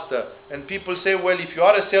self-enlightened master. And people say, well, if you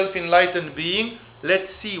are a self-enlightened being,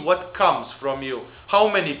 let's see what comes from you. How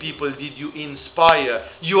many people did you inspire?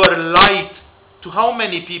 Your light, to how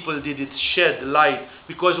many people did it shed light?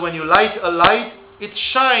 Because when you light a light, it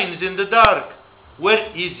shines in the dark.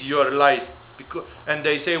 Where is your light? And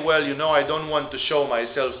they say, well, you know, I don't want to show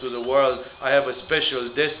myself to the world. I have a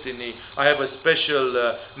special destiny. I have a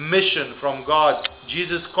special mission from God.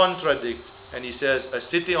 Jesus contradicts. And he says, a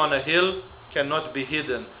city on a hill cannot be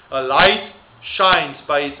hidden. A light shines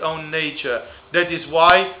by its own nature. That is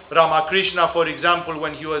why Ramakrishna, for example,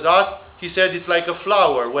 when he was asked, he said it's like a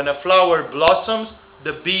flower. When a flower blossoms,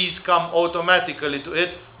 the bees come automatically to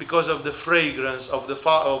it because of the fragrance of the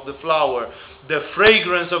flower. The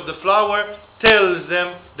fragrance of the flower tells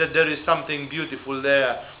them that there is something beautiful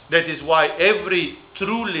there. That is why every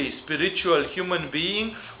truly spiritual human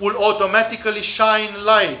being will automatically shine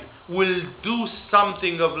light, will do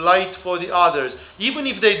something of light for the others. Even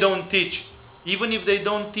if they don't teach,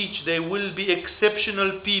 they will be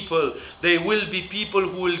exceptional people. They will be people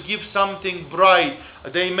who will give something bright.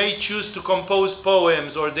 They may choose to compose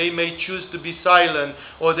poems, or they may choose to be silent,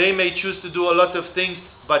 or they may choose to do a lot of things,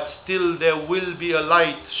 but still there will be a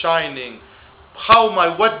light shining.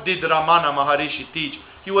 What did Ramana Maharishi teach?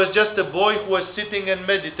 He was just a boy who was sitting and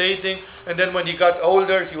meditating, and then when he got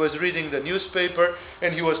older, he was reading the newspaper,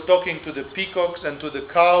 and he was talking to the peacocks and to the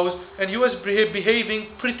cows, and he was behaving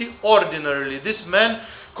pretty ordinarily. This man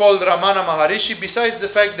called Ramana Maharishi, besides the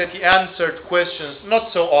fact that he answered questions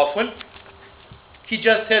not so often, he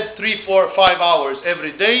just had 3, 4, 5 hours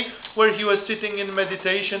every day where he was sitting in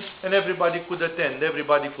meditation, and everybody could attend.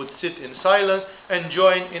 Everybody could sit in silence and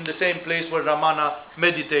join in the same place where Ramana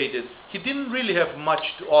meditated. He didn't really have much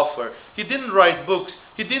to offer. He didn't write books.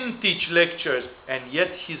 He didn't teach lectures. And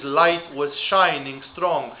yet his light was shining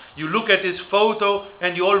strong. You look at his photo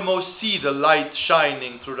and you almost see the light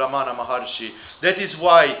shining through Ramana Maharshi. That is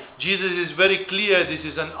why Jesus is very clear. This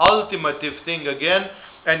is an ultimative thing again.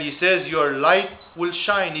 And he says your light will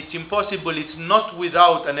shine. It's impossible. It's not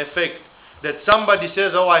without an effect. That somebody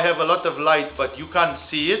says, oh, I have a lot of light, but you can't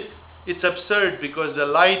see it. It's absurd, because the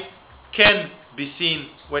light can be seen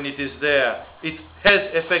when it is there. It has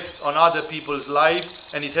effects on other people's lives,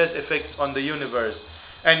 and it has effects on the universe.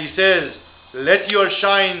 And he says, let your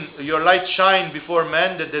light shine before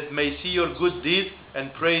men, that they may see your good deeds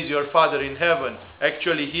and praise your Father in heaven.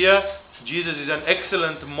 Actually here, Jesus is an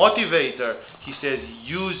excellent motivator. He says,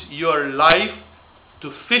 use your life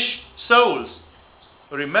to fish souls.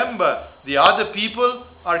 Remember, the other people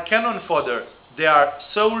are cannon fodder. They are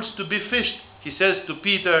souls to be fished. He says to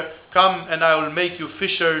Peter, come and I will make you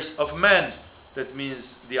fishers of men. That means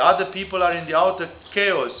the other people are in the outer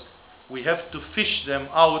chaos. We have to fish them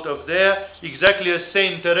out of there, exactly as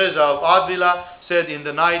Saint Teresa of Avila said, in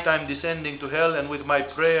the night I'm descending to hell, and with my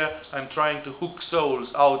prayer I'm trying to hook souls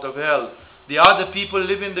out of hell. The other people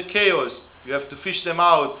live in the chaos. You have to fish them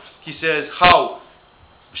out. He says, how?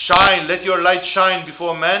 Shine, let your light shine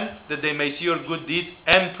before men, that they may see your good deeds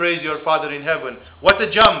and praise your Father in heaven. What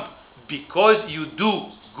a jump! because you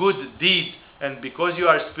do good deeds and because you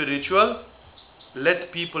are spiritual,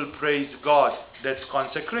 let people praise God. That's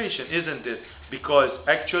consecration, isn't it? Because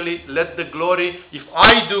actually, let the glory, if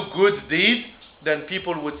I do good deeds, then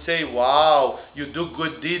people would say, wow, you do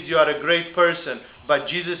good deeds, you are a great person. But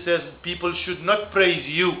Jesus says people should not praise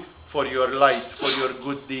you for your light, for your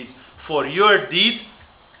good deeds. For your deeds,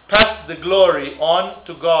 pass the glory on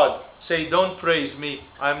to God. Say, don't praise me,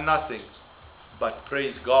 I'm nothing. But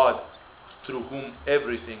praise God, through whom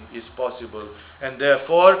everything is possible. And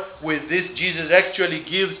therefore, with this, Jesus actually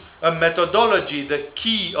gives a methodology, the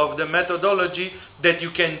key of the methodology, that you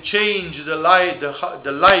can change the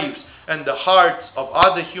lives and the hearts of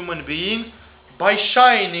other human beings by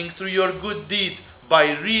shining through your good deeds, by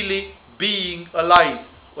really being a light.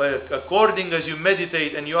 According as you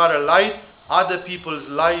meditate and you are a light, other people's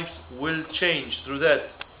lives will change through that.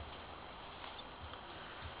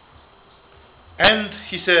 And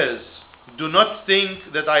he says, do not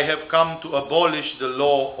think that I have come to abolish the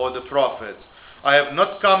law or the prophets. I have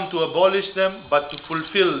not come to abolish them, but to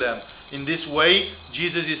fulfill them. In this way,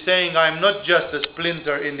 Jesus is saying, I am not just a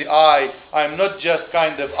splinter in the eye. I am not just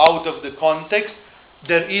kind of out of the context.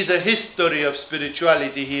 There is a history of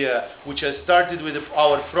spirituality here, which has started with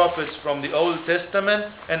our prophets from the Old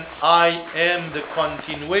Testament, and I am the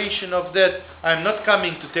continuation of that. I am not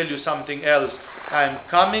coming to tell you something else. I am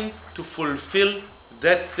coming to fulfill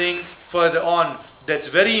that thing further on. That's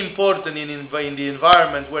very important in the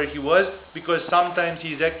environment where he was, because sometimes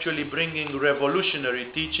he's actually bringing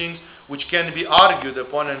revolutionary teachings which can be argued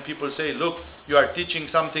upon, and people say, look, you are teaching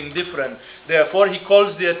something different. Therefore, he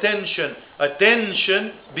calls the attention,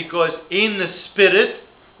 because in the spirit,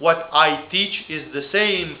 what I teach is the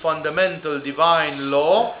same fundamental divine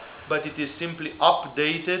law, but it is simply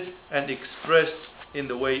updated and expressed in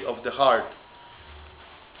the way of the heart.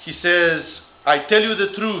 He says, I tell you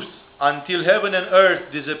the truth, until heaven and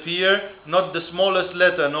earth disappear, not the smallest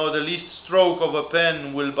letter nor the least stroke of a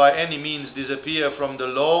pen will by any means disappear from the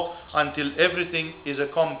law until everything is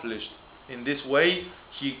accomplished. In this way,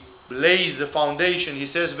 he lays the foundation.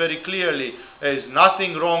 He says very clearly, there is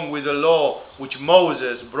nothing wrong with the law which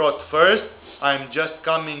Moses brought first. I am just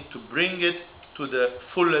coming to bring it to the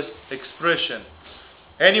fullest expression.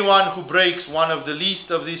 Anyone who breaks one of the least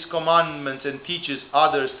of these commandments and teaches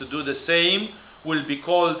others to do the same will be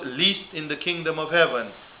called least in the kingdom of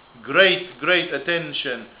heaven. Great, great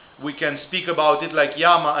attention. We can speak about it like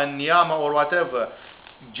yama and niyama or whatever.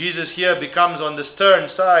 Jesus here becomes on the stern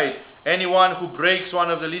side. Anyone who breaks one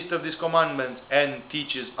of the least of these commandments and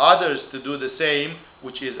teaches others to do the same,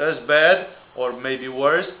 which is as bad or maybe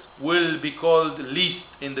worse, will be called least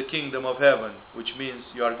in the kingdom of heaven, which means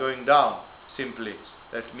you are going down, simply.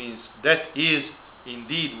 That means that is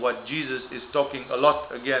indeed what Jesus is talking a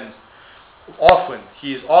lot against. Often,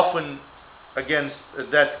 he is often against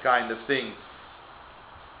that kind of thing.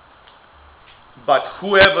 But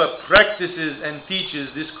whoever practices and teaches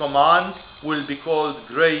these commands will be called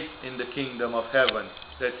great in the kingdom of heaven.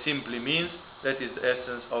 That simply means that is the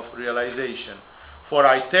essence of realization. For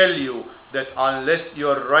I tell you that unless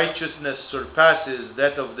your righteousness surpasses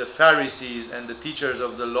that of the Pharisees and the teachers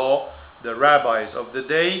of the law, the rabbis of the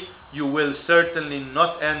day, you will certainly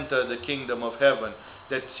not enter the kingdom of heaven.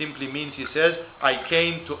 That simply means, he says, I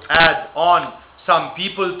came to add on. Some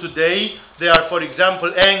people today, they are, for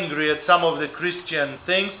example, angry at some of the Christian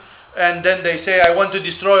things, and then they say, I want to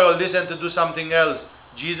destroy all this and to do something else.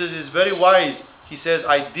 Jesus is very wise. He says,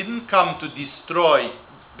 I didn't come to destroy,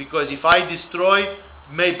 because if I destroy,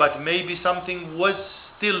 maybe something was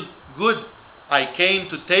still good. I came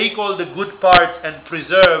to take all the good parts and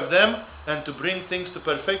preserve them and to bring things to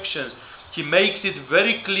perfection. He makes it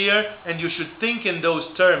very clear, and you should think in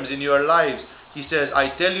those terms in your lives. He says,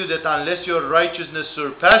 I tell you that unless your righteousness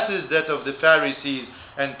surpasses that of the Pharisees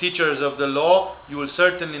and teachers of the law, you will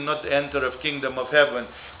certainly not enter the kingdom of heaven.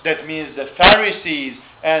 That means the Pharisees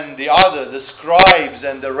and the scribes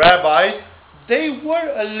and the rabbis, they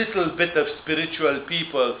were a little bit of spiritual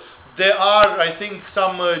people. There are, I think,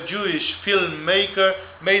 some Jewish filmmaker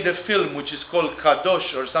made a film which is called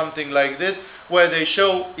Kadosh or something like this, where they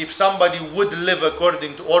show if somebody would live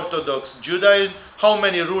according to Orthodox Judaism, how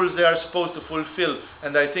many rules they are supposed to fulfill.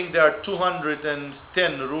 And I think there are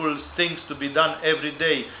 210 rules, things to be done every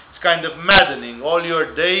day. It's kind of maddening. All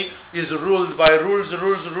your day is ruled by rules.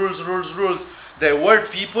 There were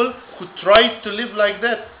people who tried to live like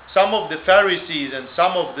that. Some of the Pharisees and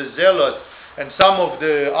some of the Zealots and some of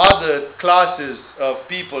the other classes of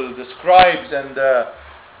people, the scribes and the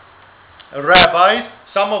rabbis,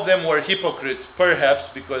 some of them were hypocrites,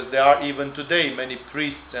 perhaps, because there are even today many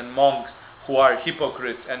priests and monks who are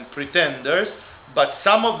hypocrites and pretenders. But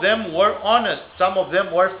some of them were honest, some of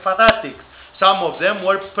them were fanatics, some of them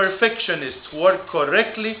were perfectionists who were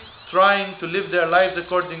correctly trying to live their lives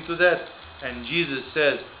according to that. And Jesus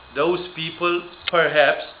says, those people,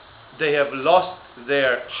 perhaps, they have lost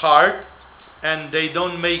their heart and they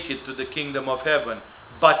don't make it to the kingdom of heaven.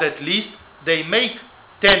 But at least they make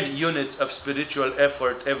 10 units of spiritual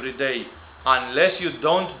effort every day. Unless you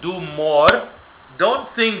don't do more, don't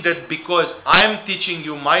think that because I'm teaching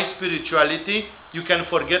you my spirituality, you can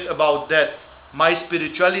forget about that. My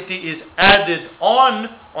spirituality is added on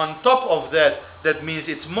top of that. That means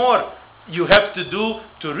it's more. You have to do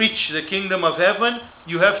to reach the kingdom of heaven,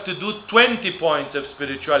 you have to do 20 points of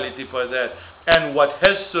spirituality for that. And what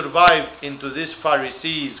has survived into this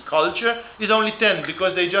Pharisees culture is only 10,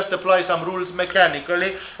 because they just apply some rules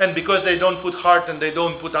mechanically, and because they don't put heart and they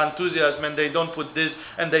don't put enthusiasm and they don't put this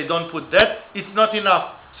and they don't put that, it's not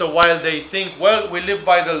enough. So while they think, well, we live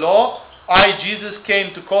by the law, Jesus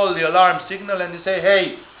came to call the alarm signal and they say,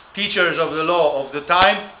 hey, teachers of the law of the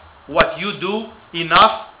time, what you do,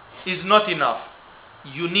 enough is not enough.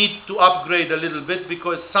 You need to upgrade a little bit,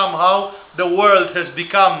 because somehow the world has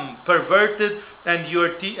become perverted and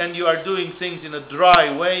you are doing things in a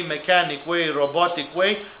dry way, mechanic way, robotic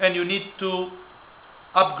way, and you need to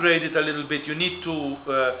upgrade it a little bit. You need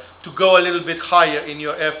to go a little bit higher in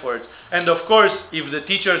your efforts. And of course, if the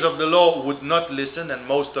teachers of the law would not listen, and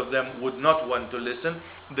most of them would not want to listen,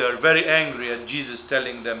 they're very angry at Jesus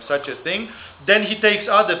telling them such a thing, then he takes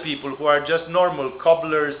other people who are just normal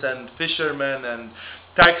cobblers and fishermen and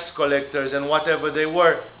tax collectors and whatever they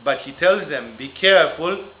were, but he tells them, be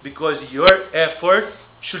careful, because your effort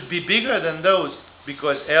should be bigger than those,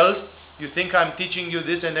 because else you think I'm teaching you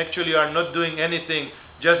this and actually you are not doing anything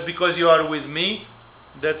just because you are with me.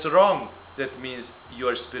 That's wrong. That means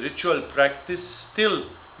your spiritual practice still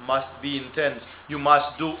must be intense. You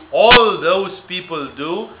must do all those people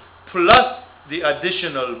do, plus the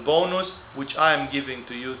additional bonus which I am giving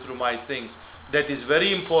to you through my things. That is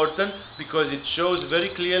very important, because it shows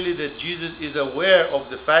very clearly that Jesus is aware of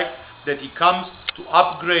the fact that he comes to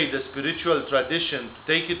upgrade the spiritual tradition, to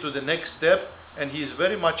take it to the next step. And he is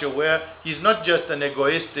very much aware. He's not just an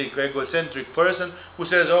egocentric person who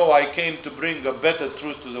says, oh, I came to bring a better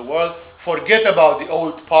truth to the world. Forget about the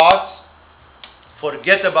old paths.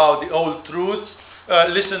 Forget about the old truths.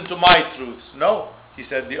 Listen to my truths. No, he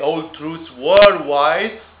said the old truths were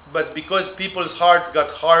wise, but because people's hearts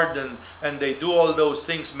got hardened and they do all those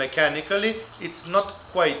things mechanically, it's not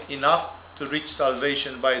quite enough to reach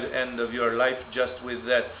salvation by the end of your life just with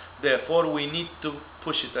that. Therefore, we need to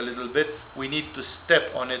push it a little bit. We need to step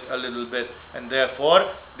on it a little bit. And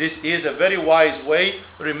therefore, this is a very wise way.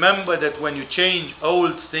 Remember that when you change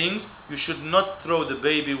old things, you should not throw the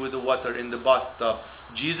baby with the water in the bathtub.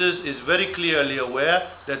 Jesus is very clearly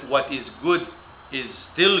aware that what is good is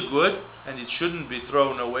still good, and it shouldn't be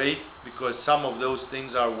thrown away, because some of those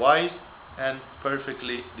things are wise and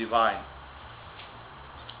perfectly divine.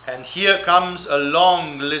 And here comes a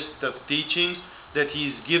long list of teachings that he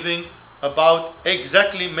is giving about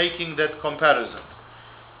exactly making that comparison.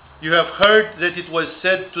 You have heard that it was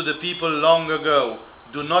said to the people long ago,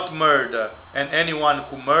 do not murder, and anyone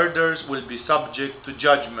who murders will be subject to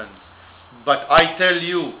judgment. But I tell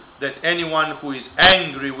you that anyone who is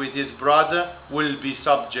angry with his brother will be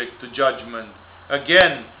subject to judgment.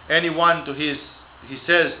 Again, anyone he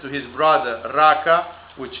says to his brother, raka,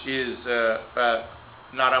 which is an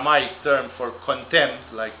Aramaic term for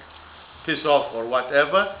contempt, like piss off or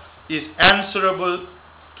whatever, is answerable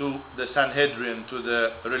to the Sanhedrin, to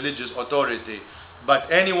the religious authority.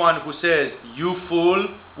 But anyone who says, you fool,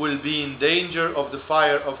 will be in danger of the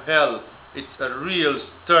fire of hell. It's a real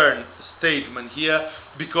stern statement here,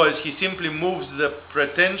 because he simply moves the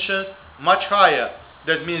pretensions much higher.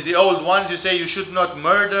 That means the old ones, you say you should not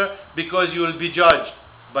murder because you will be judged.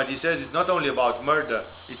 But he says it's not only about murder,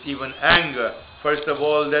 it's even anger. First of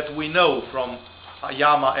all, that we know from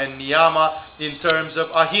Yama and Niyama in terms of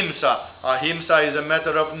ahimsa. Ahimsa is a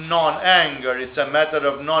matter of non-anger. It's a matter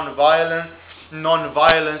of non-violence.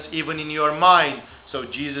 Non-violence even in your mind. So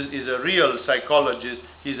Jesus is a real psychologist.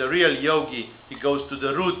 He's a real yogi. He goes to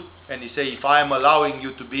the root and he says, if I am allowing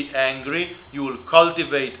you to be angry, you will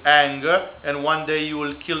cultivate anger, and one day you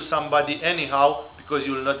will kill somebody anyhow, because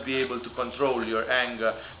you will not be able to control your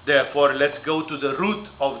anger. Therefore, let's go to the root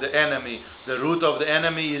of the enemy. The root of the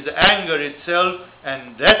enemy is anger itself,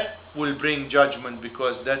 and that will bring judgment,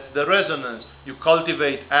 because that's the resonance. You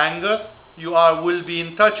cultivate anger, you will be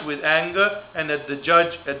in touch with anger, and at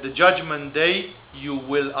the judgment day, you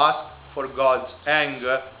will ask for God's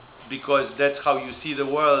anger, because that's how you see the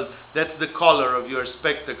world. That's the color of your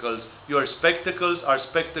spectacles. Your spectacles are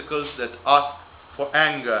spectacles that ask for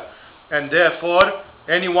anger. And therefore,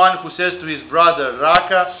 anyone who says to his brother,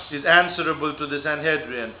 Raka, is answerable to the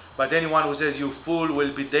Sanhedrin. But anyone who says, you fool,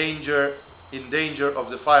 will be in danger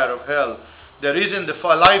of the fire of hell. There is in the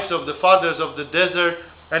lives of the fathers of the desert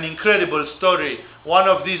an incredible story. One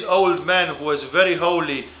of these old men who was very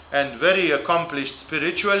holy and very accomplished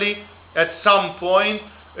spiritually, at some point,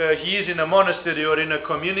 he is in a monastery or in a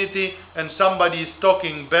community, and somebody is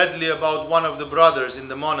talking badly about one of the brothers in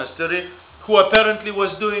the monastery, who apparently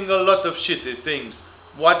was doing a lot of shitty things.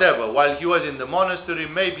 Whatever, while he was in the monastery,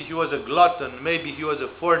 maybe he was a glutton, maybe he was a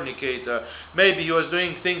fornicator, maybe he was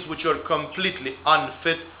doing things which were completely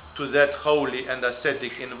unfit to that holy and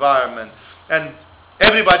ascetic environment. And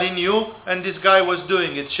everybody knew, and this guy was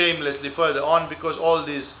doing it shamelessly further on, because all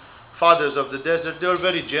these fathers of the desert, they were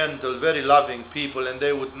very gentle, very loving people, and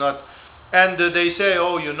they would not, and they say,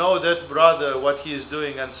 oh, you know that brother, what he is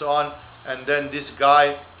doing, and so on. And then this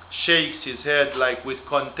guy shakes his head like with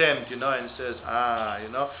contempt, and says,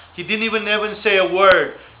 he didn't even say a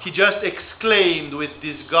word. He just exclaimed with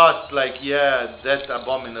disgust, like, yeah, that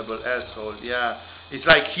abominable asshole, yeah. It's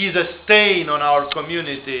like he's a stain on our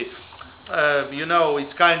community.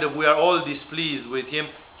 It's kind of, we are all displeased with him.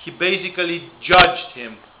 He basically judged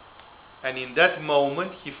him. And in that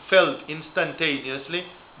moment, he felt instantaneously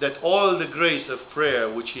that all the grace of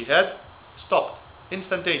prayer which he had stopped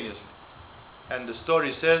instantaneously. And the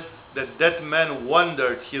story says that that man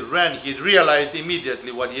wondered, he ran, he realized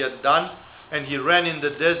immediately what he had done, and he ran in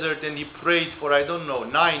the desert and he prayed for,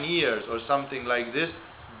 9 years or something like this,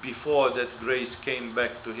 before that grace came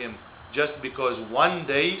back to him. Just because one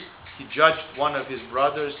day he judged one of his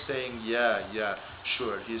brothers saying, yeah,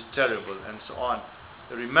 sure, he's terrible, and so on.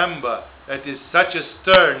 Remember, that is such a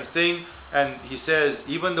stern thing, and he says,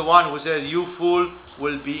 even the one who says, you fool,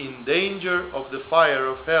 will be in danger of the fire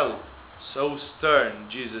of hell. So stern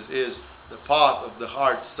Jesus is, the path of the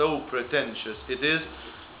heart, so pretentious it is.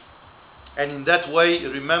 And in that way,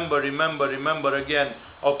 remember again,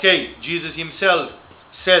 okay, Jesus himself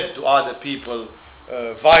said to other people,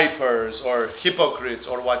 vipers or hypocrites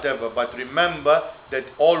or whatever, but remember that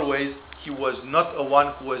always he was not a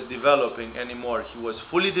one who was developing anymore. He was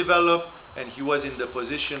fully developed, and he was in the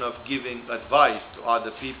position of giving advice to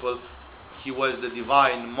other people. He was the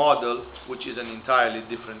divine model, which is an entirely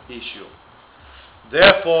different issue.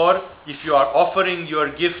 Therefore, if you are offering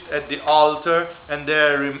your gift at the altar and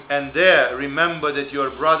there remember that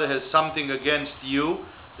your brother has something against you,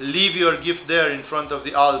 leave your gift there in front of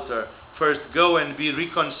the altar. First go and be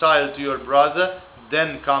reconciled to your brother,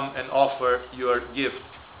 then come and offer your gift.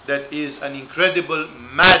 That is an incredible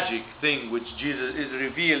magic thing which Jesus is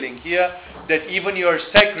revealing here, that even your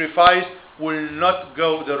sacrifice will not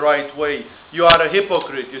go the right way. You are a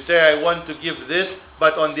hypocrite. You say, I want to give this,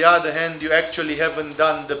 but on the other hand, you actually haven't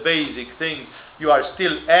done the basic things. You are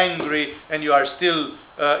still angry, and you are still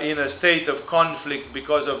in a state of conflict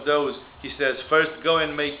because of those. He says, first go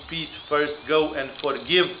and make peace, first go and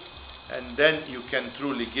forgive, and then you can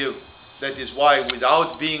truly give. That is why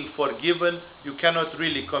without being forgiven, you cannot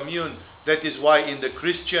really commune. That is why in the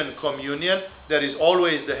Christian communion, there is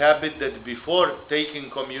always the habit that before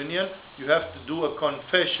taking communion, you have to do a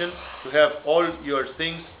confession to have all your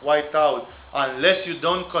things wiped out. Unless you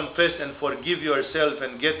don't confess and forgive yourself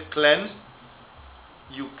and get cleansed,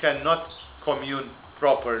 you cannot commune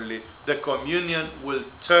properly. The communion will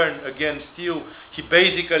turn against you. He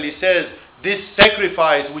basically says, this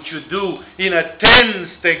sacrifice which you do in a tense,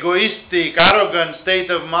 egoistic, arrogant state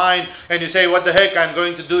of mind, and you say, what the heck, I'm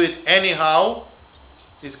going to do it anyhow,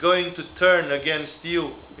 is going to turn against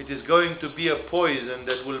you. It is going to be a poison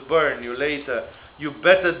that will burn you later. You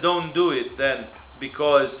better don't do it then,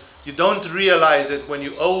 because you don't realize that when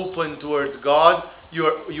you open towards God,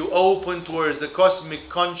 you open towards the cosmic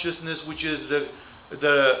consciousness, which is the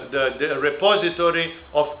repository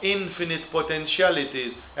of infinite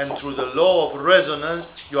potentialities, and through the law of resonance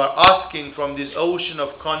you are asking from this ocean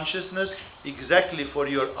of consciousness exactly for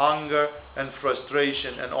your anger and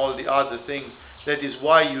frustration and all the other things. That is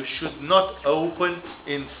why you should not open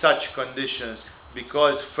in such conditions,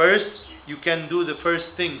 because first you can do the first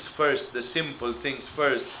things first, the simple things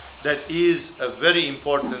first. That is a very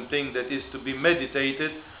important thing that is to be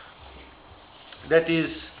meditated. That is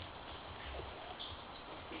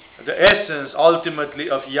the essence ultimately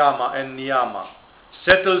of yama and niyama.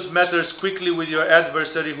 Settles matters quickly with your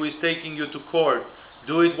adversary who is taking you to court.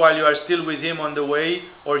 Do it while you are still with him on the way,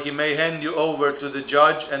 or he may hand you over to the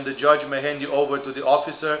judge, and the judge may hand you over to the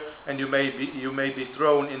officer, and you may be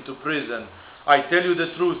thrown into prison. I tell you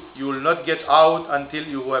the truth, you will not get out until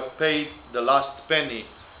you have paid the last penny.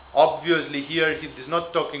 Obviously here he is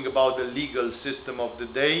not talking about the legal system of the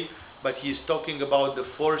day. but he is talking about the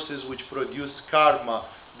forces which produce karma.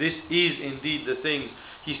 This is indeed the things.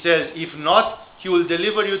 He says, if not, he will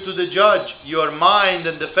deliver you to the judge. Your mind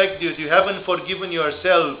and the fact that you haven't forgiven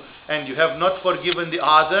yourself and you have not forgiven the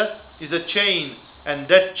other is a chain, and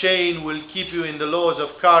that chain will keep you in the laws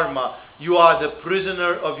of karma. You are the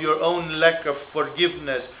prisoner of your own lack of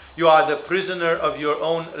forgiveness. You are the prisoner of your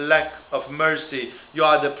own lack of mercy. You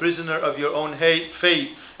are the prisoner of your own faith.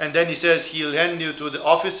 And then he says he'll hand you to the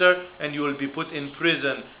officer and you will be put in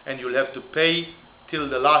prison and you'll have to pay till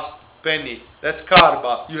the last penny. That's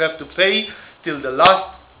karma. You have to pay till the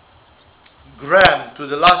last gram, to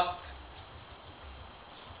the last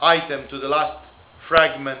item, to the last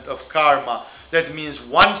fragment of karma. That means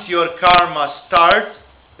once your karma starts,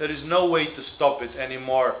 there is no way to stop it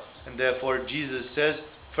anymore. And therefore Jesus says,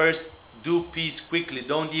 first do peace quickly.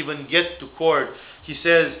 Don't even get to court. He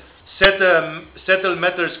says, settle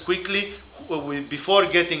matters quickly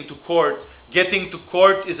before getting to court. Getting to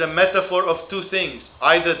court is a metaphor of two things.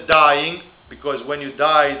 Either dying, because when you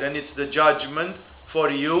die, then it's the judgment for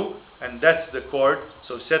you, and that's the court.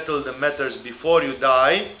 So settle the matters before you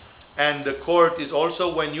die. And the court is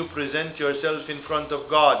also when you present yourself in front of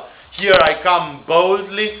God. Here I come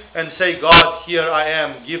boldly and say, God, here I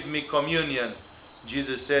am, give me communion.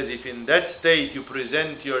 Jesus says, if in that state you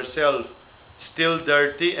present yourself still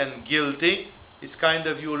dirty and guilty, it's kind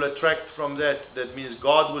of, you will attract from that. That means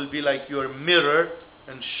God will be like your mirror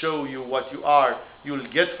and show you what you are. You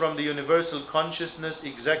will get from the universal consciousness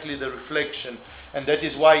exactly the reflection. And that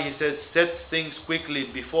is why he says, set things quickly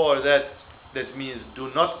before that. That means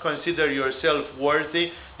do not consider yourself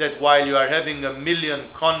worthy, that while you are having a million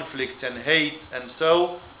conflicts and hates and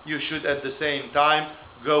so, you should at the same time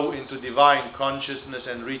go into divine consciousness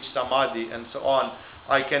and reach samadhi and so on.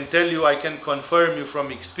 I can tell you, I can confirm you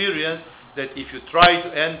from experience that if you try to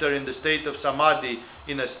enter in the state of samadhi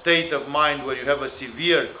in a state of mind where you have a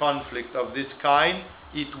severe conflict of this kind,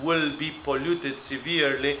 it will be polluted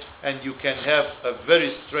severely and you can have a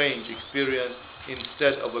very strange experience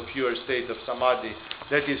instead of a pure state of samadhi.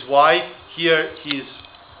 That is why here he is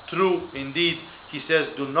true indeed. He says,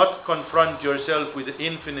 do not confront yourself with the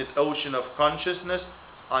infinite ocean of consciousness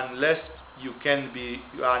unless you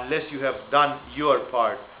have done your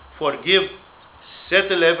part. Forgive,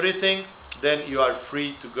 settle everything, then you are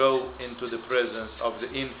free to go into the presence of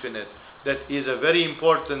the infinite. That is a very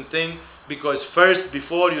important thing, because first,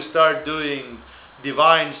 before you start doing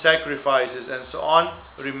divine sacrifices and so on,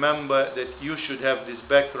 remember that you should have this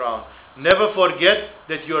background. Never forget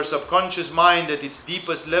that your subconscious mind at its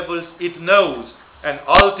deepest levels, it knows. And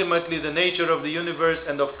ultimately the nature of the universe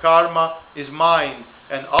and of karma is mind.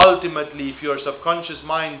 And ultimately, if your subconscious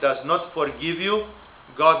mind does not forgive you,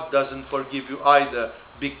 God doesn't forgive you either,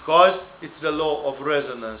 because it's the law of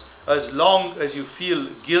resonance. As long as you feel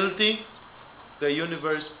guilty, the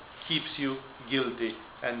universe keeps you guilty.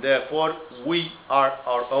 And therefore, we are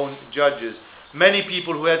our own judges. Many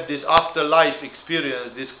people who had this afterlife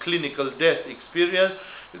experience, this clinical death experience,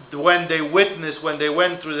 when they witnessed, when they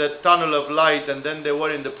went through that tunnel of light and then they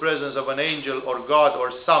were in the presence of an angel or God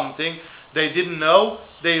or something, they didn't know.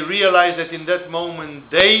 They realized that in that moment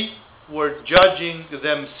they were judging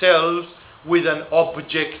themselves with an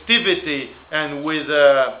objectivity and with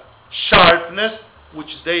a sharpness which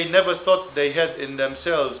they never thought they had in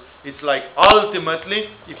themselves. It's like ultimately,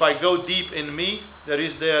 if I go deep in me, there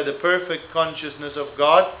is there the perfect consciousness of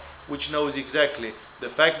God, which knows exactly. The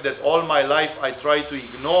fact that all my life I try to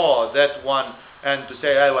ignore that one and to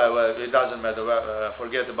say, oh, well, it doesn't matter,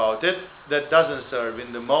 forget about it, that doesn't serve.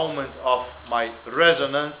 In the moment of my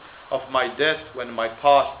resonance, of my death, when my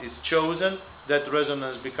path is chosen, that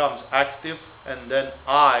resonance becomes active, and then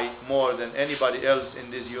I, more than anybody else in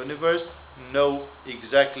this universe, know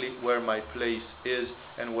exactly where my place is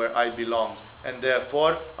and where I belong. And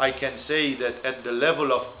therefore, I can say that at the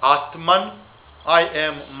level of Atman, I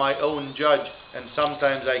am my own judge, and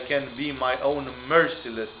sometimes I can be my own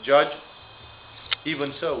merciless judge.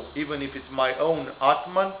 Even so, even if it's my own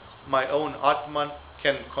Atman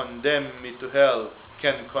can condemn me to hell,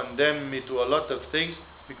 can condemn me to a lot of things,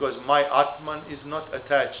 because my Atman is not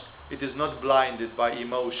attached. It is not blinded by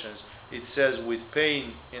emotions. It says with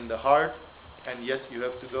pain in the heart, and yet you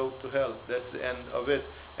have to go to hell. That's the end of it.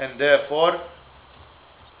 And therefore,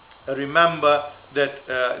 remember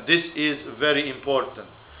that this is very important.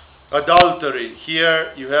 Adultery.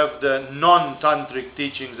 Here you have the non-tantric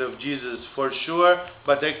teachings of Jesus for sure,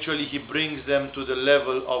 but actually he brings them to the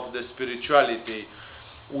level of the spirituality.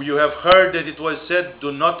 You have heard that it was said,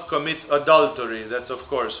 do not commit adultery. That's of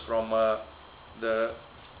course from the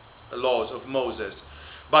laws of Moses.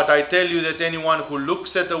 But I tell you that anyone who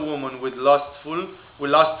looks at a woman with lustful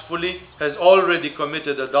lustfully has already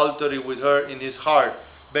committed adultery with her in his heart.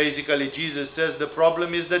 Basically, Jesus says the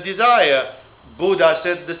problem is the desire. Buddha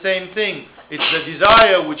said the same thing. It's the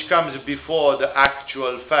desire which comes before the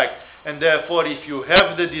actual fact. And therefore, if you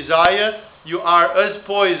have the desire, you are as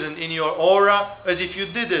poisoned in your aura as if you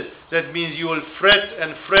did it. That means you will fret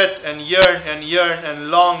and yearn and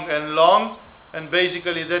long. And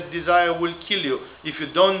basically that desire will kill you. If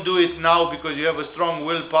you don't do it now because you have a strong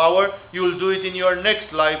willpower, you will do it in your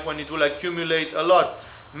next life when it will accumulate a lot.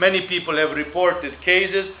 Many people have reported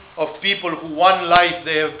cases of people who one life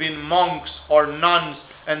they have been monks or nuns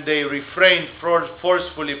and they refrained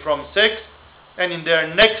forcefully from sex, and in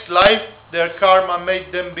their next life their karma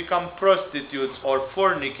made them become prostitutes or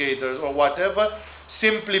fornicators or whatever,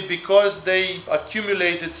 simply because they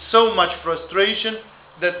accumulated so much frustration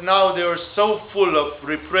that now they are so full of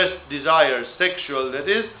repressed desires, sexual that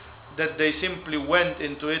is, that they simply went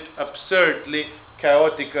into it absurdly,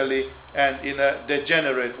 chaotically, and in a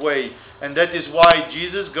degenerate way. And that is why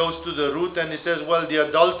Jesus goes to the root and he says, well, the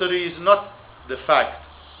adultery is not the fact.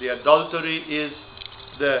 The adultery is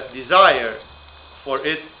the desire for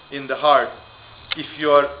it in the heart.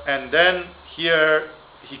 And then here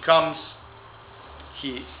he comes,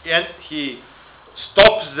 he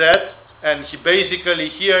stops that, and he basically,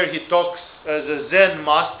 here he talks as a Zen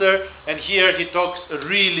master, and here he talks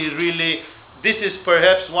really, this is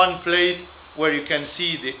perhaps one place where you can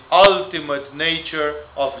see the ultimate nature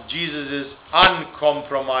of Jesus'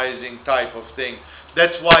 uncompromising type of thing.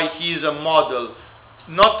 That's why he is a model.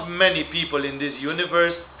 Not many people in this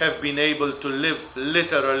universe have been able to live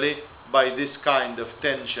literally by this kind of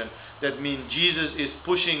tension. That means Jesus is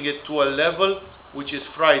pushing it to a level which is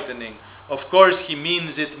frightening. Of course, he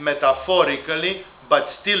means it metaphorically, but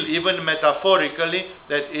still, even metaphorically,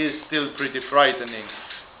 that is still pretty frightening.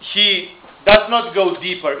 He does not go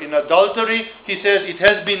deeper in adultery. He says it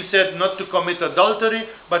has been said not to commit adultery,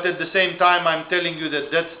 but at the same time I'm telling you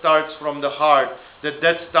that starts from the heart,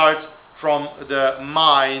 that starts from the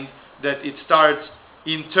mind, that it starts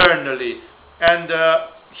internally. And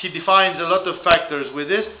he defines a lot of factors with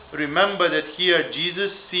this. Remember that here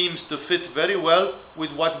Jesus seems to fit very well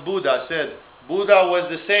with what Buddha said. Buddha was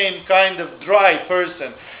the same kind of dry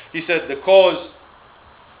person. He said the cause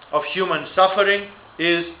of human suffering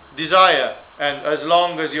is desire. And as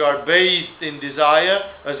long as you are bathed in desire,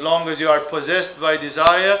 as long as you are possessed by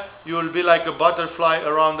desire, you will be like a butterfly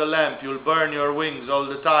around a lamp. You will burn your wings all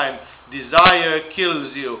the time. Desire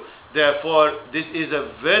kills you. Therefore, this is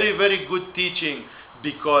a very, very good teaching,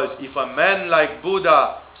 because if a man like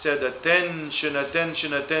Buddha said, attention,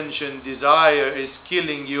 desire is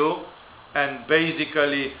killing you, and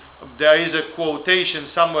basically there is a quotation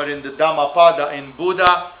somewhere in the Dhammapada in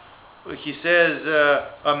Buddha, he says,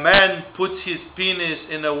 a man puts his penis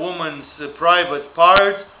in a woman's private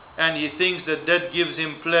parts and he thinks that gives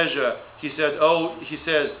him pleasure. He says, oh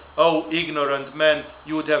ignorant man,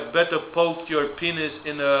 you would have better poked your penis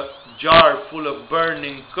in a jar full of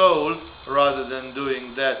burning coal rather than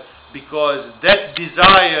doing that, because that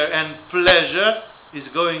desire and pleasure is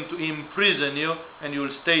going to imprison you and you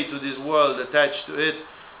will stay to this world attached to it.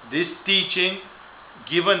 This teaching,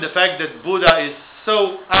 given the fact that Buddha is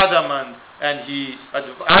so adamant and he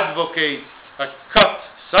advocates a cut,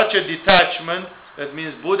 such a detachment, that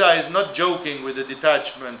means Buddha is not joking with the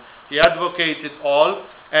detachment. He advocates it all,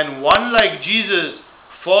 and one like Jesus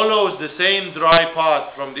follows the same dry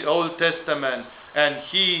path from the Old Testament, and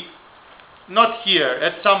he, not here,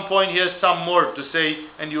 at some point he has some more to say,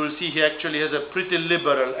 and you will see he actually has a pretty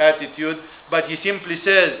liberal attitude, but he simply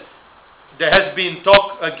says, there has been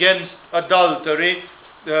talk against adultery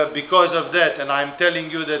because of that, and I'm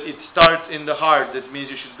telling you that it starts in the heart. That means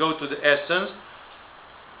you should go to the essence.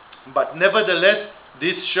 But nevertheless,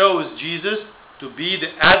 this shows Jesus to be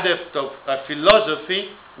the adept of a philosophy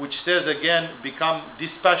which says again, become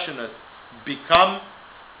dispassionate, become,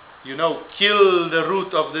 kill the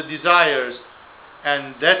root of the desires.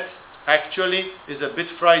 And that actually is a bit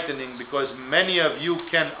frightening, because many of you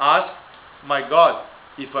can ask, my God,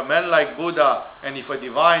 if a man like Buddha and if a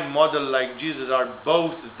divine model like Jesus are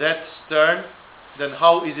both that stern, then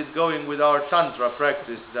how is it going with our Tantra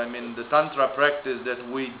practice? I mean, the Tantra practice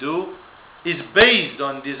that we do is based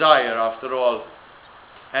on desire after all.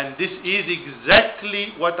 And this is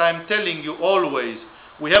exactly what I'm telling you always.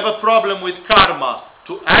 We have a problem with karma,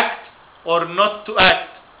 to act or not to act.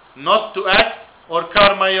 Not to act or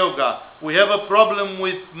karma yoga. We have a problem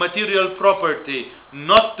with material property,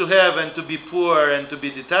 not to have and to be poor and to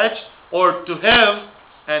be detached, or to have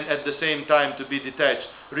and at the same time to be detached.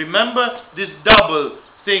 Remember this double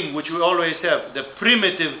thing which we always have, the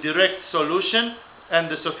primitive direct solution and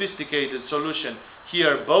the sophisticated solution.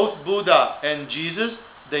 Here, both Buddha and Jesus,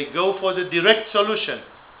 they go for the direct solution.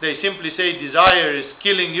 They simply say, desire is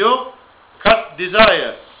killing you, cut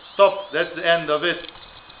desire. Stop, that's the end of it.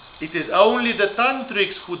 It is only the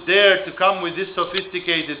tantrics who dare to come with this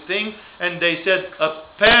sophisticated thing, and they said,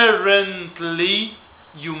 apparently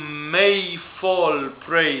you may fall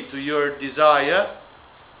prey to your desire,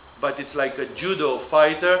 but it's like a judo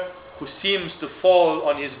fighter who seems to fall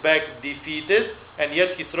on his back defeated, and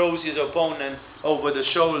yet he throws his opponent over the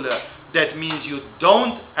shoulder. That means you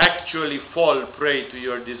don't actually fall prey to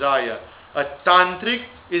your desire. A tantric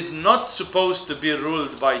is not supposed to be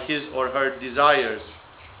ruled by his or her desires.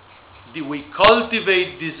 We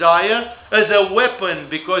cultivate desire as a weapon,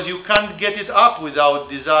 because you can't get it up without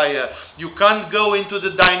desire. You can't go into the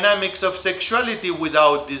dynamics of sexuality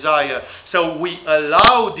without desire. So we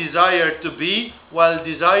allow desire to be, while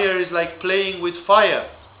desire is like playing with fire.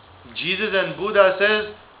 Jesus and Buddha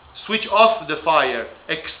says, switch off the fire,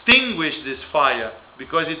 extinguish this fire,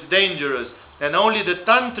 because it's dangerous. And only the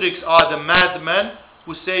tantrics are the madmen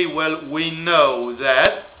who say, well, we know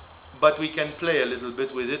that, but we can play a little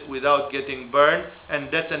bit with it without getting burned, and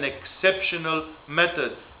that's an exceptional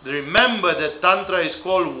method. Remember that Tantra is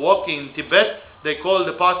called walking. In Tibet, they call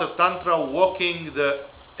the path of Tantra walking the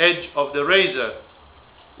edge of the razor.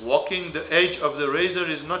 Walking the edge of the razor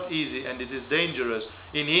is not easy, and it is dangerous.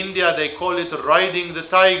 In India, they call it riding the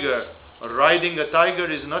tiger. Riding a tiger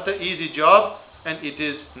is not an easy job, and it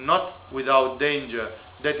is not without danger.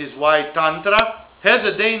 That is why Tantra has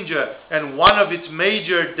a danger, and one of its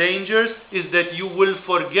major dangers is that you will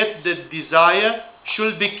forget that desire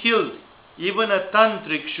should be killed. Even a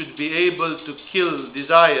tantric should be able to kill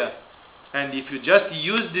desire. And if you just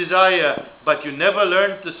use desire but you never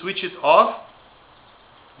learn to switch it off,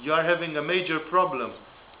 you are having a major problem.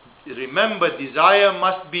 Remember, desire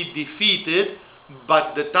must be defeated,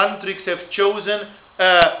 but the tantrics have chosen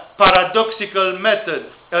a paradoxical method,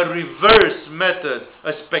 a reverse method,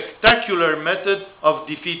 a spectacular method of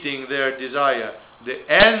defeating their desire. The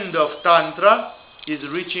end of Tantra is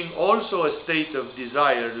reaching also a state of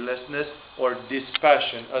desirelessness or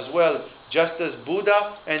dispassion as well, just as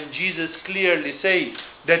Buddha and Jesus clearly say.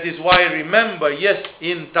 That is why, remember, yes,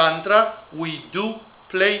 in Tantra we do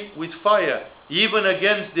play with fire, even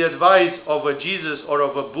against the advice of a Jesus or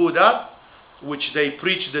of a Buddha, which they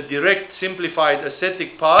preach the direct, simplified,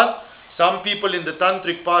 ascetic path. Some people in the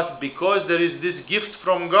tantric path, because there is this gift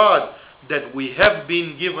from God that we have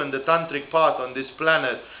been given the tantric path on this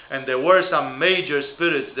planet, and there were some major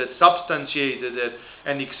spirits that substantiated it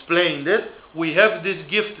and explained it, we have this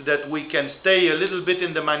gift that we can stay a little bit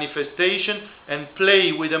in the manifestation and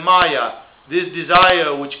play with the Maya. This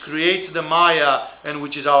desire which creates the Maya and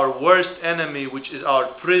which is our worst enemy, which is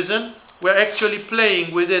our prison, we're actually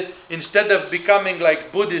playing with it. Instead of becoming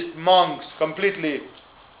like Buddhist monks, completely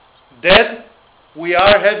dead, we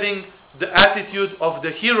are having the attitude of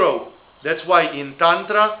the hero. That's why in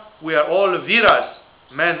Tantra, we are all viras,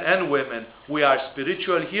 men and women. We are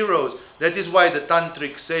spiritual heroes. That is why the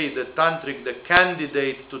Tantrics say that Tantric, the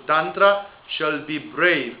candidate to Tantra, shall be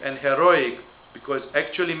brave and heroic. Because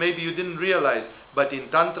actually, maybe you didn't realize, but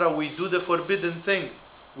in Tantra, we do the forbidden thing.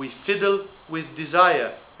 We fiddle with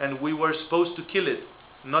desire. And we were supposed to kill it,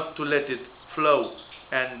 not to let it flow.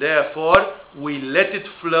 And therefore, we let it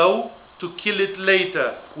flow to kill it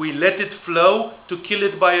later. We let it flow to kill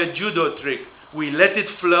it by a judo trick. We let it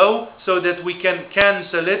flow so that we can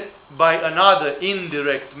cancel it by another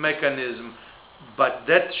indirect mechanism. But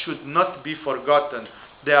that should not be forgotten.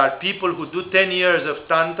 There are people who do 10 years of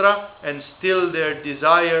Tantra and still their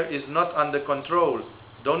desire is not under control.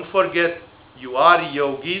 Don't forget, you are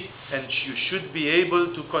yogis and you should be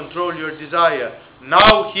able to control your desire.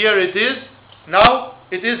 Now here it is, now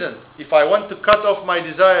it isn't. If I want to cut off my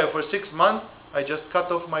desire for 6 months, I just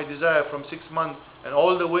cut off my desire from 6 months and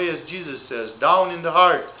all the way, as Jesus says, down in the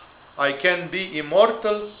heart. I can be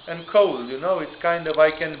immortal and cold, you know, it's kind of,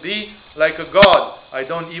 I can be like a god. I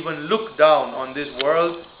don't even look down on this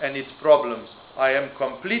world and its problems. I am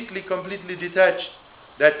completely detached.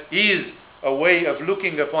 That is a way of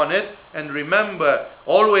looking upon it. And remember,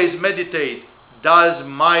 always meditate. Does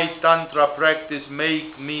my Tantra practice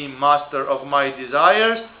make me master of my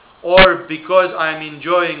desires? Or because I'm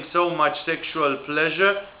enjoying so much sexual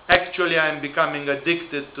pleasure, actually I'm becoming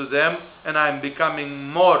addicted to them and I'm becoming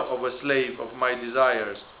more of a slave of my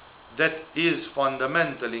desires? That is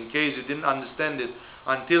fundamental. In case you didn't understand it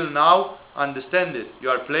until now, understand it. You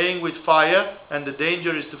are playing with fire and the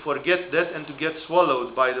danger is to forget that and to get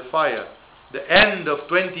swallowed by the fire. The end of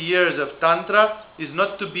 20 years of Tantra is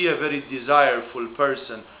not to be a very desireful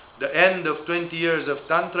person. The end of 20 years of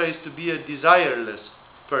Tantra is to be a desireless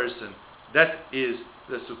person. That is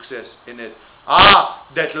the success in it. Ah,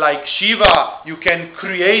 that like Shiva, you can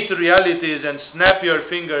create realities and snap your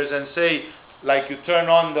fingers and say, like you turn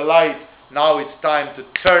on the light, now it's time to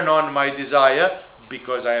turn on my desire,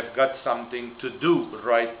 because I have got something to do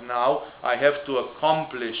right now. I have to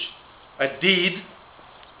accomplish a deed.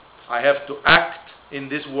 I have to act in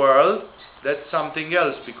this world. That's something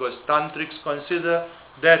else, because tantrics consider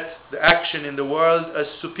that the action in the world as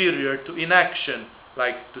superior to inaction,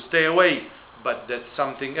 like to stay away. But that's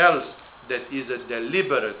something else. That is a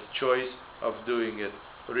deliberate choice of doing it.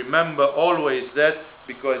 Remember always that,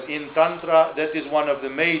 because in Tantra, that is one of the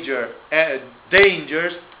major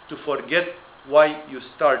dangers, to forget why you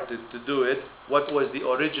started to do it, what was the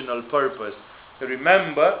original purpose.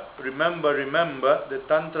 Remember that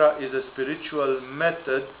Tantra is a spiritual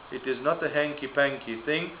method. It is not a hanky-panky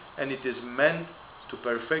thing, and it is meant to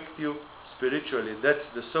perfect you spiritually. That's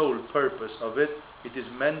the sole purpose of it. It is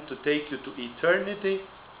meant to take you to eternity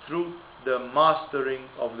through the mastering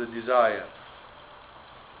of the desire.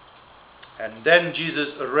 And then Jesus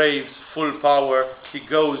arrives full power. He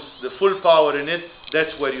goes the full power in it.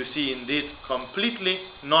 That's where you see indeed completely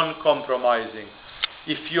non-compromising.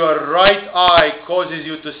 If your right eye causes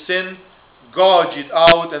you to sin, gouge it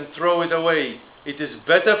out and throw it away. It is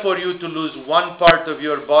better for you to lose one part of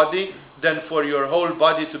your body than for your whole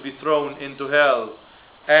body to be thrown into hell.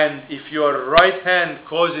 And if your right hand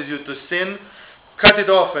causes you to sin, cut it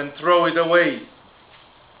off and throw it away.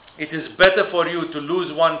 It is better for you to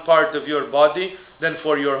lose one part of your body than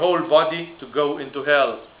for your whole body to go into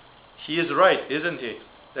hell. He is right, isn't he?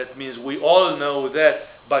 That means we all know that,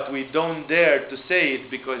 but we don't dare to say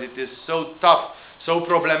it because it is so tough, so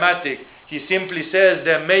problematic. He simply says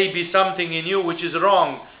there may be something in you which is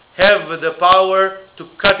wrong. Have the power to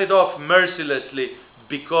cut it off mercilessly,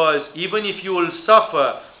 because even if you will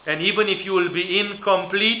suffer and even if you will be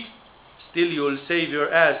incomplete, still you will save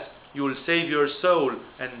your ass. You will save your soul,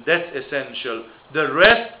 and that's essential. The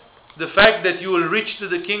rest, the fact that you will reach to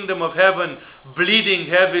the kingdom of heaven bleeding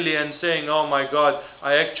heavily and saying, oh my God,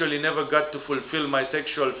 I actually never got to fulfill my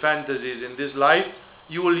sexual fantasies in this life,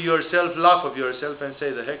 you will yourself laugh of yourself and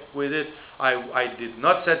say, the heck with it. I did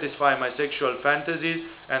not satisfy my sexual fantasies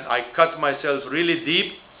and I cut myself really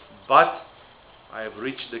deep, but I have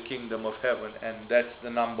reached the kingdom of heaven, and that's the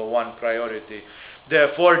number one priority.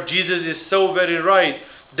 Therefore, Jesus is so very right.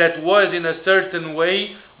 That was in a certain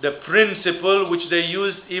way the principle which they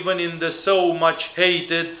used even in the so much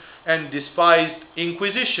hated and despised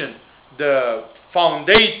Inquisition. The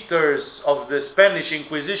founders of the Spanish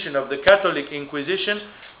Inquisition, of the Catholic Inquisition,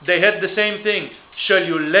 they had the same thing. Shall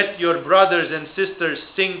you let your brothers and sisters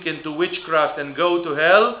sink into witchcraft and go to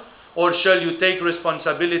hell? Or shall you take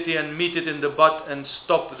responsibility and meet it in the butt and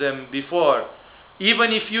stop them before?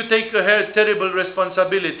 Even if you take a terrible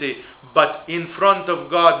responsibility, but in front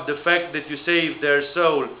of God, the fact that you save their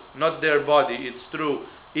soul, not their body, it's true,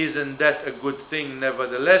 isn't that a good thing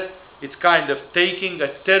nevertheless? It's kind of taking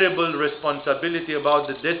a terrible responsibility about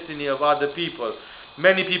the destiny of other people.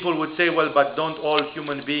 Many people would say, well, but don't all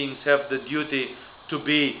human beings have the duty to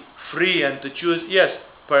be free and to choose? Yes,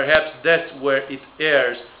 perhaps that's where it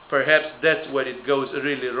errs. Perhaps that's where it goes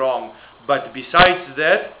really wrong. But besides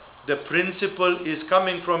that, the principle is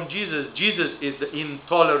coming from Jesus. Jesus is the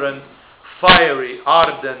intolerant, fiery,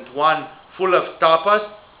 ardent one, full of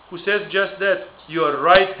tapas, who says just that. Your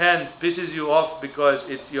right hand pisses you off because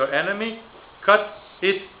it's your enemy. Cut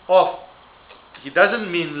it off. He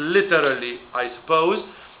doesn't mean literally, I suppose,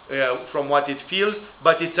 from what it feels,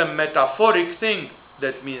 but it's a metaphoric thing.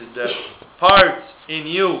 That means the parts in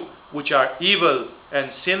you which are evil and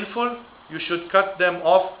sinful, you should cut them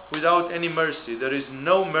off without any mercy. There is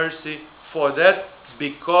no mercy for that,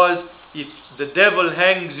 because if the devil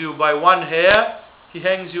hangs you by one hair, he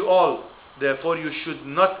hangs you all. Therefore, you should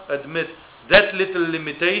not admit that little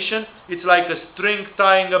limitation. It's like a string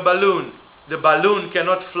tying a balloon. The balloon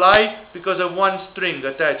cannot fly because of one string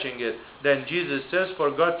attaching it. Then Jesus says,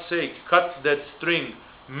 for God's sake, cut that string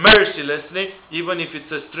mercilessly, even if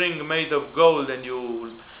it's a string made of gold and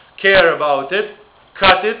you care about it.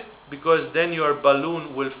 Cut it, because then your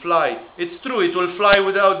balloon will fly. It's true, it will fly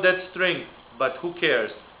without that string, but who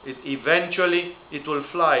cares? Eventually it will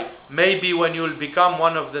fly. Maybe when you will become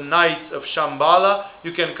one of the knights of Shambhala,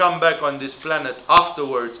 you can come back on this planet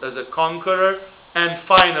afterwards as a conqueror and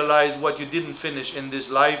finalize what you didn't finish in this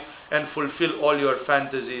life and fulfill all your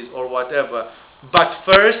fantasies or whatever. But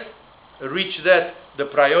first, reach that. The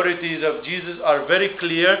priorities of Jesus are very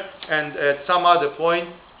clear, and at some other point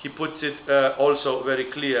he puts it also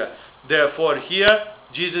very clear. Therefore, here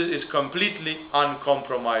Jesus is completely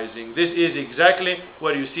uncompromising. This is exactly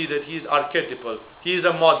where you see that he is archetypal. He is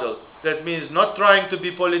a model. That means not trying to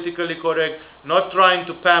be politically correct, not trying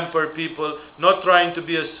to pamper people, not trying to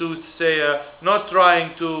be a soothsayer, not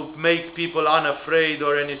trying to make people unafraid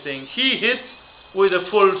or anything. He hits with a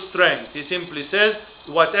full strength. He simply says,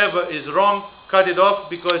 whatever is wrong, cut it off,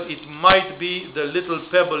 because it might be the little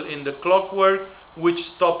pebble in the clockwork which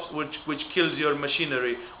stops, which kills your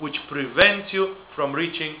machinery, which prevents you from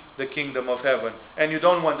reaching the kingdom of heaven. And you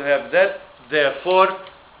don't want to have that. Therefore,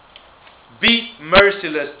 be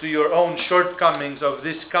merciless to your own shortcomings of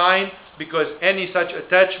this kind, because any such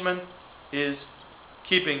attachment is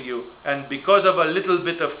keeping you. And because of a little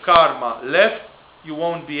bit of karma left, you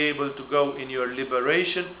won't be able to go in your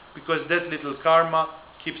liberation, because that little karma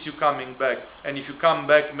keeps you coming back. And if you come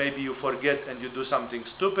back, maybe you forget and you do something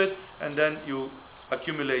stupid, and then you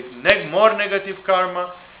accumulate more negative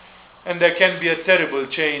karma, and there can be a terrible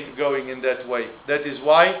chain going in that way. That is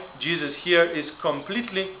why Jesus here is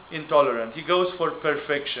completely intolerant. He goes for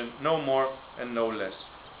perfection, no more and no less.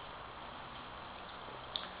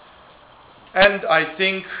 And I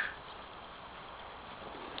think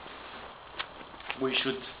we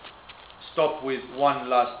should stop with one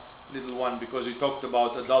last little one, because we talked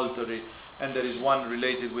about adultery, and there is one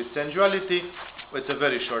related with sensuality. It's a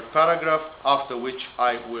very short paragraph, after which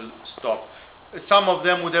I will stop. Some of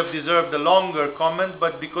them would have deserved a longer comment,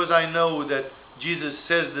 but because I know that Jesus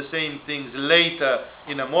says the same things later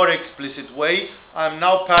in a more explicit way, I'm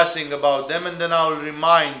now passing about them, and then I'll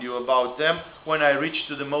remind you about them when I reach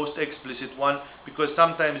to the most explicit one, because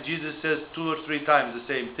sometimes Jesus says 2 or 3 times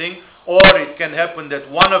the same thing, or it can happen that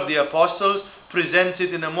one of the apostles presents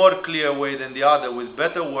it in a more clear way than the other, with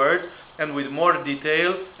better words and with more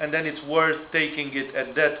detail, and then it's worth taking it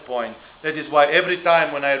at that point. That is why every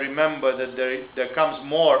time when I remember that there comes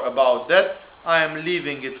more about that, I am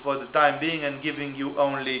leaving it for the time being and giving you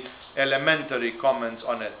only elementary comments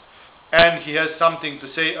on it. And he has something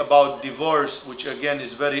to say about divorce, which again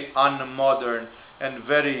is very unmodern and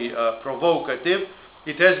very provocative.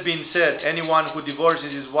 It has been said, anyone who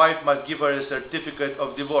divorces his wife must give her a certificate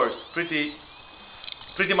of divorce. Pretty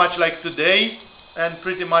much like today, and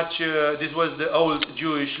pretty much this was the old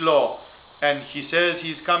Jewish law. And he says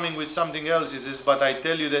he's coming with something else. He says, but I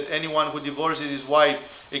tell you that anyone who divorces his wife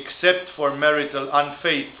except for marital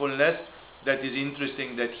unfaithfulness, that is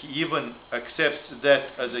interesting that he even accepts that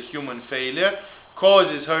as a human failure,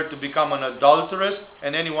 causes her to become an adulteress,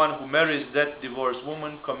 and anyone who marries that divorced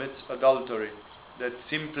woman commits adultery. That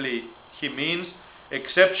simply he means,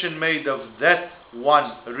 exception made of that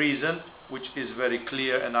one reason, which is very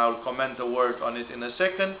clear, and I'll comment a word on it in a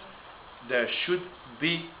second, there should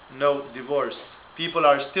be no divorce. People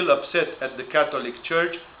are still upset at the Catholic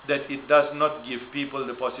Church that it does not give people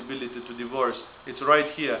the possibility to divorce. It's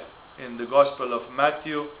right here in the Gospel of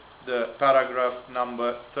Matthew, the paragraph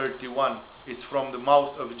number 31. It's from the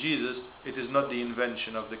mouth of Jesus. It is not the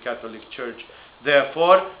invention of the Catholic Church.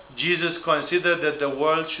 Therefore, Jesus considered that the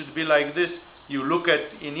world should be like this. You look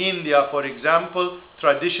at in India, for example,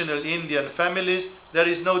 traditional Indian families, there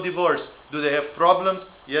is no divorce. Do they have problems?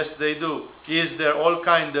 Yes, they do. Is there all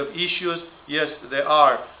kind of issues? Yes, there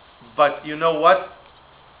are. But you know what?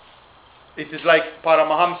 It is like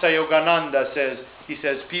Paramahamsa Yogananda says. He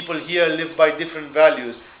says, people here live by different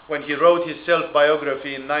values. When he wrote his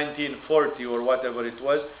self-biography in 1940 or whatever it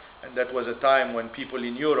was, and that was a time when people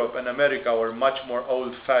in Europe and America were much more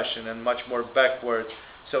old-fashioned and much more backwards,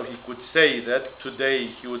 so he could say that.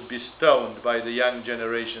 Today he would be stoned by the young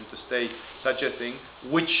generation to say such a thing,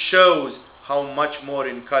 which shows how much more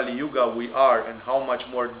in Kali Yuga we are and how much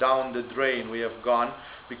more down the drain we have gone,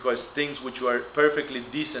 because things which were perfectly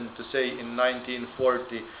decent to say in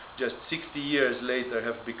 1940, just 60 years later,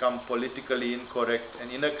 have become politically incorrect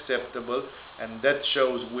and unacceptable, and that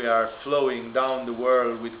shows we are flowing down the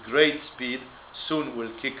world with great speed. Soon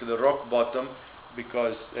we'll kick the rock bottom,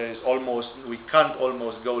 because we can't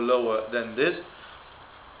almost go lower than this.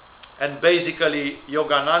 And basically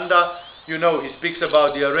Yogananda, you know, he speaks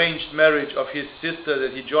about the arranged marriage of his sister,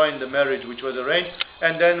 that he joined the marriage which was arranged,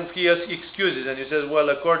 and then he has excuses, and he says, well,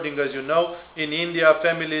 according as you know, in India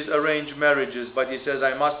families arrange marriages, but he says,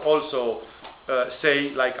 I must also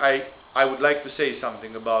say, like I would like to say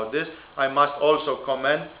something about this. I must also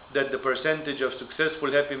comment that the percentage of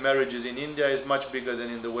successful happy marriages in India is much bigger than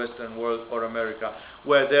in the Western world or America,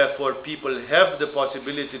 where therefore people have the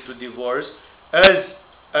possibility to divorce as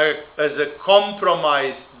a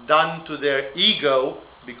compromise done to their ego,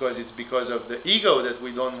 because it's because of the ego that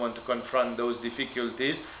we don't want to confront those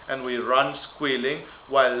difficulties and we run squealing,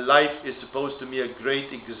 while life is supposed to be a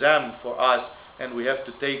great exam for us and we have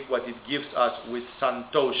to take what it gives us with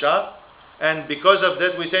santosha. And because of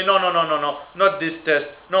that we say, no, no, no, no, no, not this test,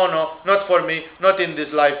 no, no, not for me, not in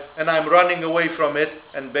this life, and I'm running away from it,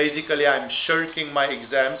 and basically I'm shirking my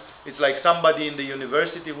exams. It's like somebody in the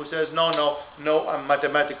university who says, no, no, no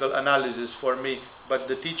mathematical analysis for me, but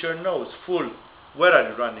the teacher knows full. Where are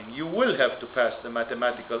you running? You will have to pass the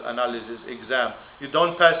mathematical analysis exam. You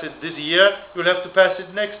don't pass it this year, you'll have to pass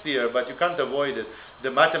it next year, but you can't avoid it.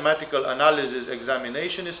 The mathematical analysis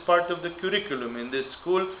examination is part of the curriculum in this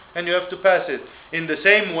school, and you have to pass it. In the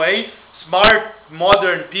same way, smart,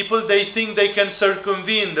 modern people, they think they can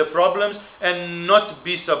circumvent the problems and not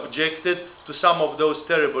be subjected to some of those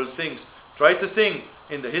terrible things. Try to think,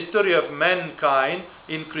 in the history of mankind,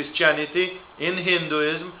 in Christianity, in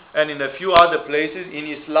Hinduism, and in a few other places, in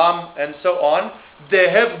Islam and so on, there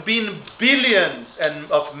have been billions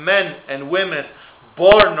of men and women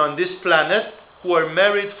born on this planet who are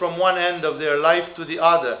married from one end of their life to the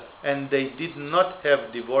other, and they did not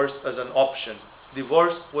have divorce as an option.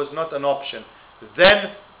 Divorce was not an option.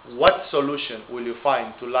 Then what solution will you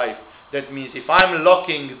find to life? That means if I'm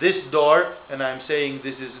locking this door and I'm saying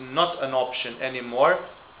this is not an option anymore,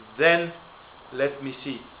 then let me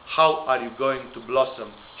see, how are you going to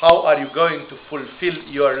blossom? How are you going to fulfill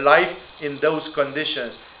your life in those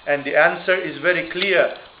conditions? And the answer is very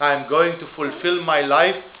clear. I'm going to fulfill my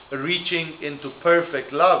life reaching into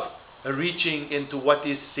perfect love, reaching into what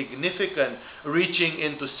is significant, reaching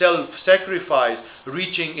into self-sacrifice,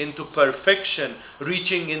 reaching into perfection,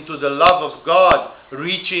 reaching into the love of God,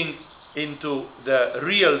 reaching into the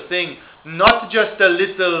real thing, not just a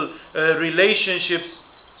little relationships.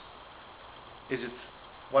 Is it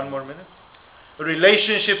 1 more minute?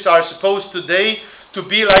 Relationships are supposed today to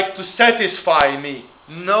be like to satisfy me.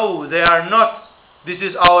 No, they are not. This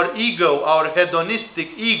is our ego, our hedonistic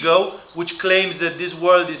ego, which claims that this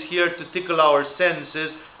world is here to tickle our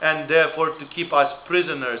senses and therefore to keep us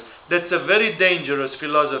prisoners. That's a very dangerous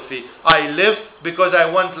philosophy. I live because I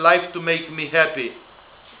want life to make me happy.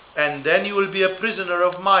 And then you will be a prisoner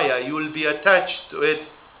of Maya. You will be attached to it.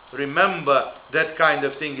 Remember that kind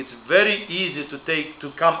of thing. It's very easy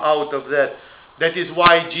to come out of that. That is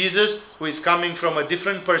why Jesus, who is coming from a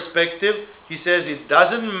different perspective, he says it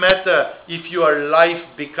doesn't matter if your life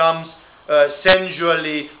becomes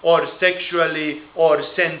sensually or sexually or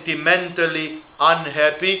sentimentally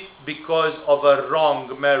unhappy because of a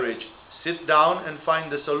wrong marriage. Sit down and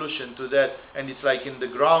find the solution to that. And it's like in the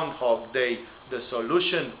Groundhog Day. The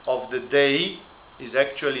solution of the day is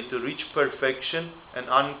actually to reach perfection and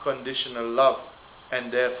unconditional love.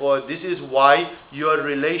 And therefore, this is why your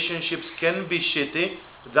relationships can be shitty,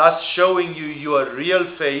 thus showing you your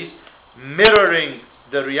real face, mirroring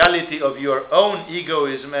the reality of your own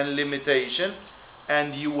egoism and limitation,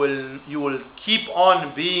 and you will keep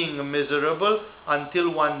on being miserable until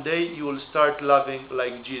one day you will start loving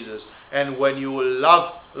like Jesus. And when you will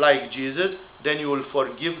love like Jesus, then you will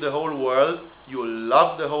forgive the whole world, you will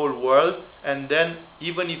love the whole world, and then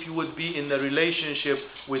even if you would be in a relationship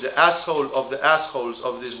with the asshole of the assholes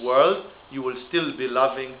of this world, you will still be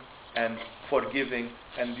loving and forgiving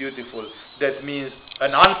and beautiful. That means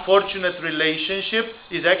an unfortunate relationship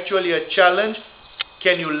is actually a challenge.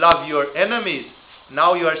 Can you love your enemies?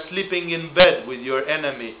 Now you are sleeping in bed with your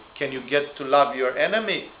enemy. Can you get to love your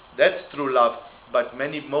enemy? That's true love. But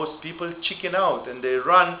most people chicken out and they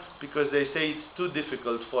run because they say it's too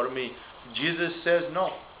difficult for me. Jesus says,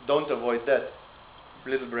 no, don't avoid that.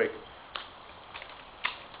 Little break.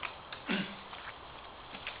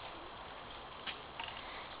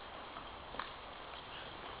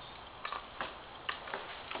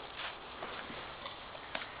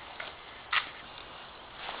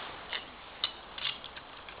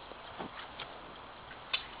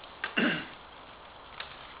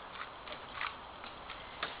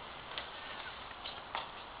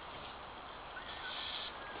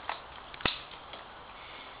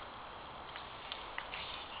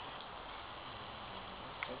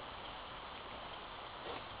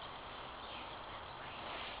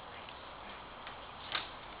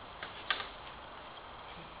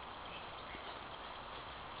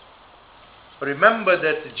 Remember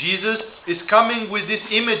that Jesus is coming with this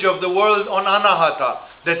image of the world on Anahata,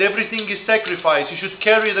 that everything is sacrifice. You should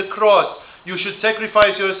carry the cross. You should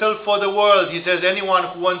sacrifice yourself for the world. He says,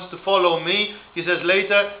 anyone who wants to follow me, he says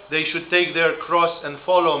later, they should take their cross and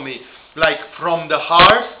follow me. Like from the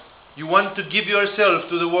heart, you want to give yourself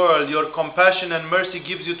to the world. Your compassion and mercy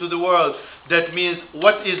gives you to the world. That means,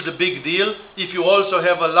 what is the big deal if you also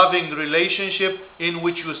have a loving relationship in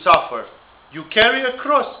which you suffer? You carry a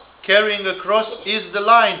cross. Carrying a cross is the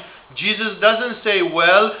line. Jesus doesn't say,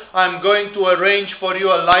 well, I'm going to arrange for you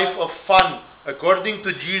a life of fun. According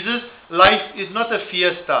to Jesus, life is not a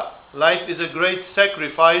fiesta. Life is a great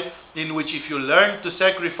sacrifice in which if you learn to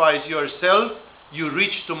sacrifice yourself, you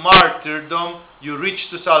reach to martyrdom, you reach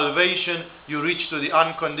to salvation, you reach to the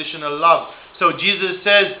unconditional love. So Jesus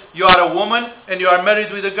says, you are a woman and you are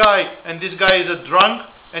married with a guy, and this guy is a drunk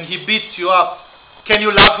and he beats you up. Can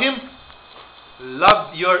you love him?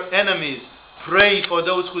 Love your enemies. Pray for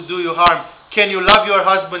those who do you harm. Can you love your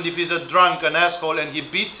husband if he's a drunk, an asshole, and he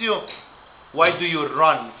beats you? Why do you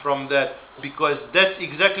run from that? Because that's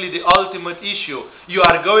exactly the ultimate issue. You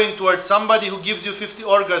are going towards somebody who gives you 50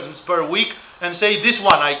 orgasms per week and say, this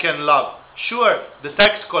one I can love. Sure, the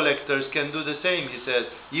tax collectors can do the same, he says.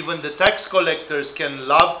 Even the tax collectors can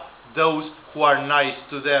love those who are nice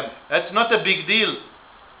to them. That's not a big deal.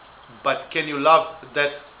 But can you love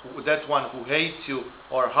that one who hates you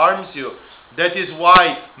or harms you? That is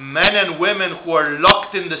why men and women who are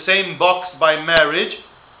locked in the same box by marriage,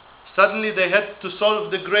 suddenly they had to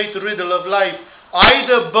solve the great riddle of life.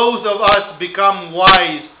 Either both of us become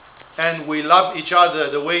wise and we love each other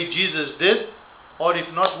the way Jesus did, or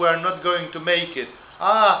if not, we are not going to make it.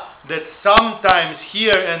 That sometimes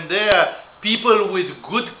here and there, people with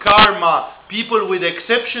good karma, people with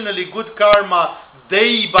exceptionally good karma,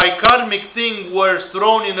 they by karmic thing were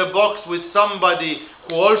thrown in a box with somebody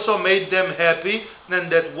who also made them happy,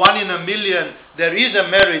 and that 1 in a million, there is a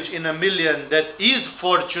marriage in a million that is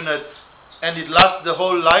fortunate and it lasts the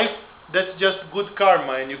whole life. That's just good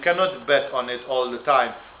karma, and you cannot bet on it all the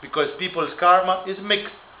time because people's karma is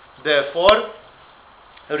mixed. Therefore,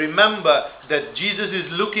 remember that Jesus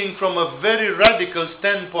is looking from a very radical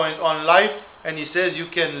standpoint on life, and he says you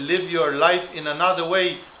can live your life in another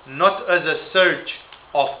way, not as a search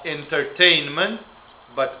of entertainment,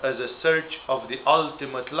 but as a search of the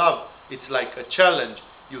ultimate love. It's like a challenge.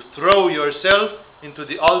 You throw yourself into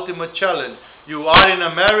the ultimate challenge. You are in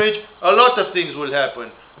a marriage, a lot of things will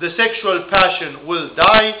happen. The sexual passion will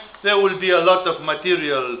die. There will be a lot of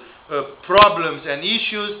material problems and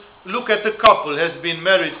issues. Look at a couple has been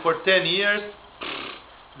married for 10 years.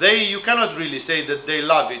 You cannot really say that they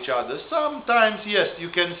love each other. Sometimes, yes, you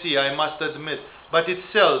can see, I must admit. But it's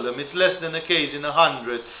seldom. It's less than a case in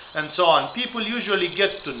 100, and so on. People usually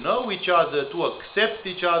get to know each other, to accept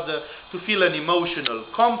each other, to feel an emotional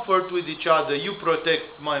comfort with each other. You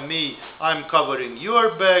protect me, I'm covering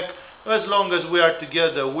your back. As long as we are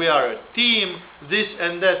together, we are a team, this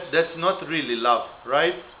and that. That's not really love,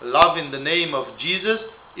 right? Love in the name of Jesus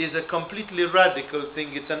is a completely radical thing.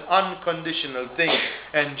 It's an unconditional thing.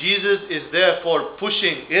 And Jesus is therefore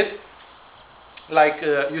pushing it. Like,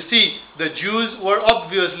 you see, the Jews were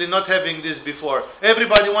obviously not having this before.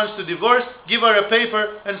 Everybody wants to divorce, give her a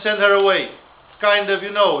paper and send her away. Kind of,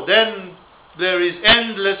 then there is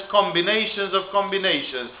endless combinations of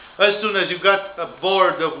combinations. As soon as you got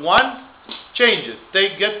bored of one, change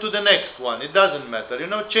it. Get to the next one. It doesn't matter.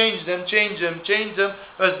 Change them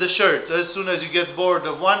as the shirts. As soon as you get bored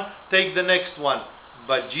of one, take the next one.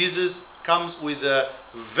 But Jesus comes with a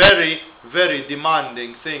very, very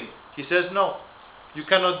demanding thing. He says, no. You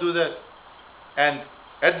cannot do that. And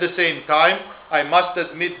at the same time, I must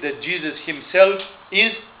admit that Jesus himself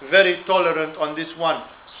is very tolerant on this one.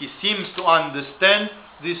 He seems to understand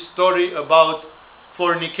this story about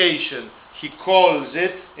fornication. He calls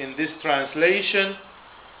it, in this translation,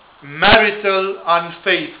 marital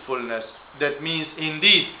unfaithfulness. That means,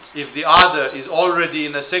 indeed, if the other is already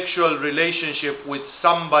in a sexual relationship with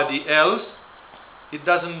somebody else, it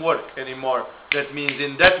doesn't work anymore. That means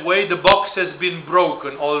in that way the box has been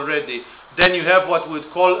broken already. Then you have what we would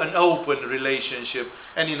call an open relationship.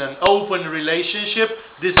 And in an open relationship,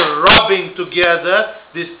 this rubbing together,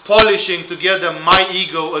 this polishing together my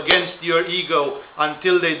ego against your ego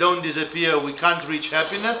until they don't disappear, we can't reach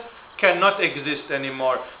happiness, cannot exist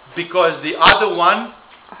anymore. Because the other one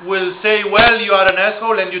will say, well, you are an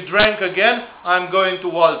asshole and you drank again, I'm going to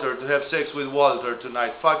Walter to have sex with Walter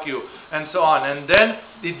tonight, fuck you, and so on. And then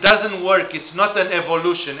it doesn't work. It's not an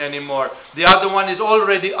evolution anymore. The other one is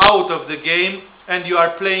already out of the game and you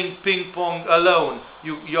are playing ping pong alone.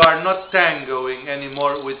 You are not tangoing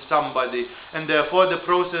anymore with somebody, and therefore the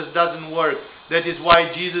process doesn't work. That is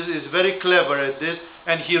why Jesus is very clever at this,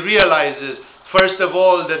 and he realizes, first of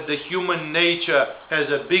all, that the human nature has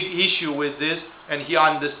a big issue with this, and he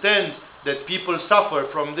understands that people suffer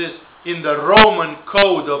from this. In the Roman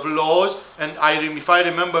code of laws, and if I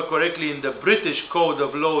remember correctly, in the British code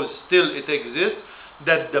of laws still it exists,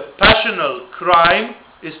 that the passional crime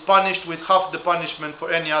is punished with half the punishment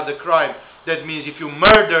for any other crime. That means if you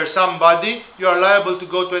murder somebody, you are liable to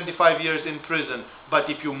go 25 years in prison. But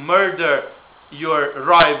if you murder your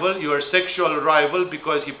rival, your sexual rival,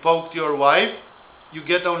 because he poked your wife, you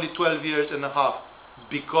get only 12 years and a half.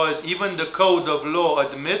 Because even the code of law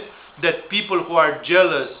admits that people who are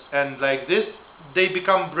jealous and like this, they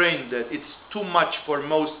become brain dead. It's too much for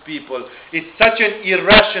most people. It's such an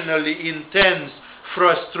irrationally intense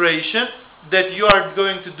frustration that you are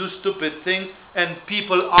going to do stupid things, and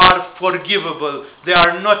people are forgivable. They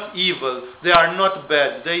are not evil. They are not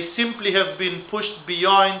bad. They simply have been pushed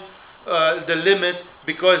beyond the limits,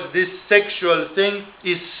 because this sexual thing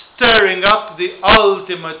is stirring up the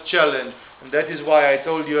ultimate challenge. And that is why I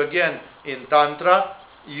told you again, in Tantra,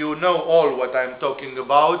 you know all what I'm talking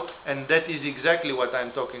about, and that is exactly what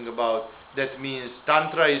I'm talking about. That means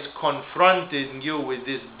Tantra is confronting you with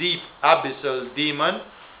this deep abyssal demon,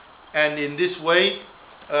 and in this way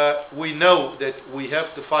we know that we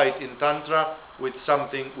have to fight in Tantra with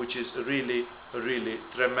something which is really, really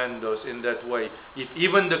tremendous in that way. If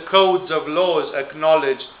even the codes of laws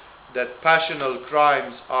acknowledge that passional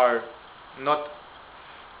crimes are not,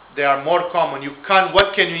 they are more common. You can't,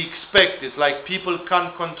 what can you expect? It's like people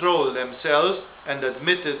can't control themselves and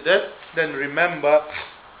admitted that, then remember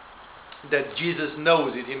that Jesus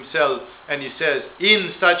knows it himself, and he says,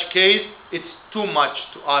 in such case, it's too much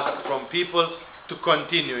to ask from people to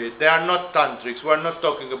continue it. They are not tantrics. We're not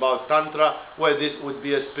talking about Tantra, where this would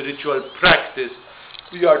be a spiritual practice.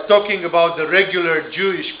 We are talking about the regular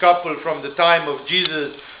Jewish couple from the time of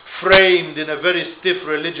Jesus, framed in a very stiff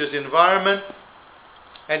religious environment,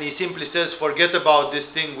 and he simply says, forget about this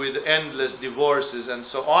thing with endless divorces and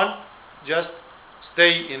so on. Just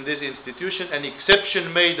stay in this institution. An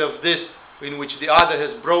exception made of this, in which the other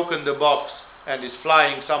has broken the box and is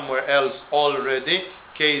flying somewhere else already,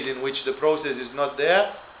 case in which the process is not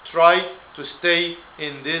there. Try to stay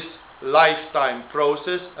in this lifetime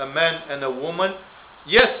process, a man and a woman.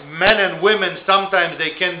 Yes, men and women, sometimes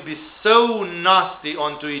they can be so nasty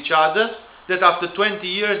onto each other that after 20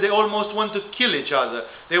 years they almost want to kill each other.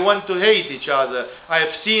 They want to hate each other. I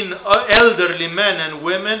have seen elderly men and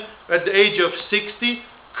women at the age of 60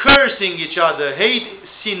 cursing each other, hate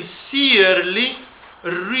sincerely,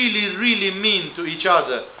 really, really mean to each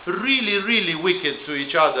other, really, really wicked to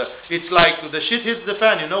each other. It's like the shit hits the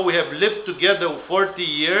fan. You know, we have lived together 40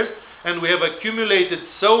 years and we have accumulated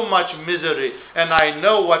so much misery, and I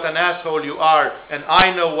know what an asshole you are and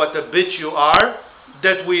I know what a bitch you are,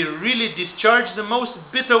 that we really discharge the most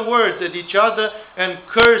bitter words at each other and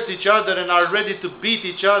curse each other and are ready to beat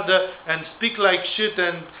each other and speak like shit,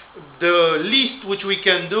 and the least which we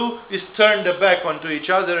can do is turn the back onto each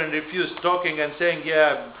other and refuse talking and saying,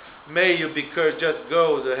 yeah, may you be cursed, just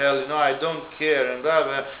go the hell, you know, I don't care, and blah,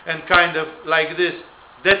 blah, and kind of like this.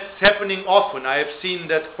 That's happening often. I have seen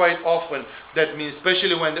that quite often. That means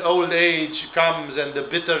especially when the old age comes and the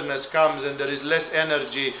bitterness comes and there is less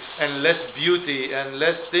energy and less beauty and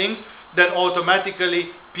less things, then automatically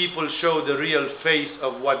people show the real face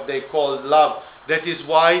of what they call love. That is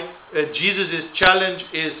why Jesus' challenge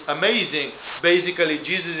is amazing. Basically,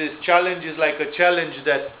 Jesus' challenge is like a challenge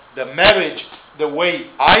that the marriage, the way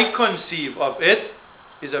I conceive of it,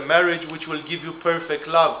 is a marriage which will give you perfect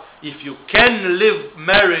love. If you can live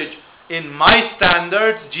marriage in my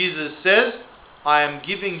standards, Jesus says, I am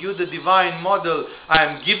giving you the divine model. I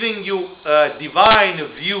am giving you a divine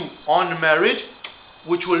view on marriage,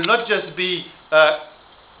 which will not just be a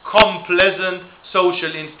pleasant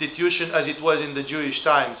social institution as it was in the Jewish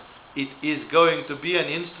times. It is going to be an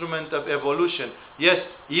instrument of evolution. Yes,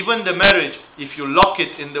 even the marriage, if you lock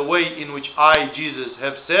it in the way in which I, Jesus,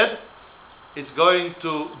 have said, it's going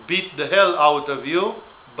to beat the hell out of you,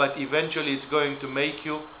 but eventually it's going to make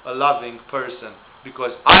you a loving person.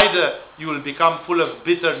 Because either you will become full of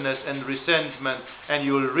bitterness and resentment and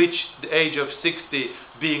you will reach the age of 60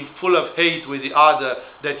 being full of hate with the other,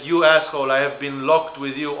 that you asshole, I have been locked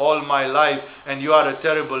with you all my life and you are a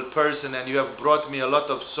terrible person and you have brought me a lot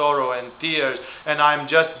of sorrow and tears and I'm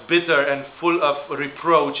just bitter and full of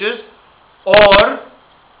reproaches. Or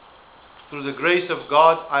through the grace of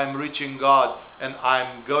God, I'm reaching God and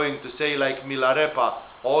I'm going to say like Milarepa,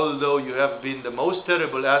 although you have been the most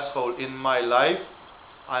terrible asshole in my life,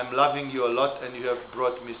 I'm loving you a lot and you have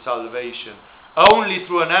brought me salvation. Only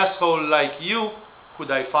through an asshole like you could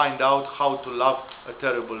I find out how to love a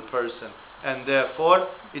terrible person. And therefore,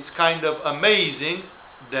 it's kind of amazing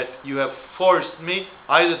that you have forced me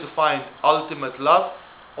either to find ultimate love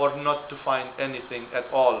or not to find anything at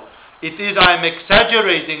all. It is, I'm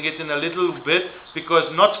exaggerating it in a little bit,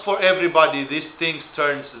 because not for everybody these things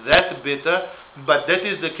turns that bitter, but that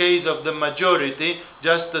is the case of the majority,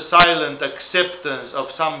 just the silent acceptance of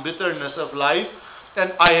some bitterness of life.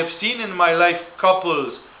 And I have seen in my life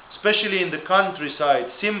couples, especially in the countryside,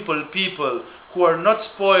 simple people who are not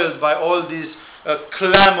spoiled by all these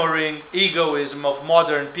clamoring egoism of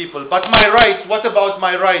modern people. But my rights, what about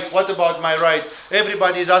my rights? What about my rights?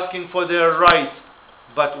 Everybody is asking for their rights.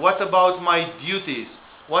 But what about my duties?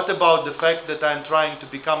 What about the fact that I'm trying to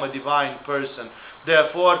become a divine person?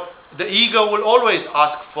 Therefore, the ego will always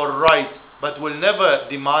ask for rights, but will never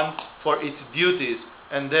demand for its duties.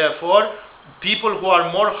 And therefore, people who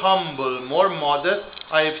are more humble, more modest,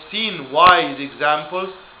 I have seen wise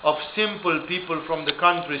examples of simple people from the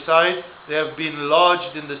countryside. They have been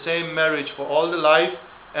lodged in the same marriage for all the life,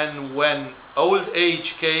 and when old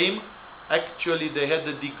age came, actually they had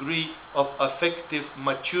a degree of affective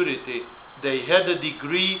maturity. They had a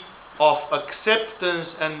degree of acceptance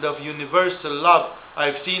and of universal love.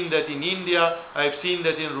 I've seen that in India, I've seen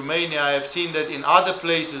that in Romania, I've seen that in other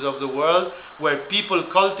places of the world where people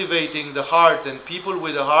cultivating the heart and people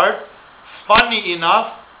with a heart, funny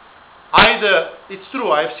enough, either, it's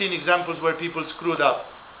true, I've seen examples where people screwed up,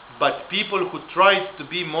 but people who tried to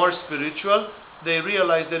be more spiritual, they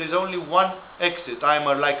realize there is only one exit. I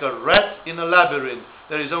am like a rat in a labyrinth.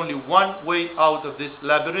 There is only one way out of this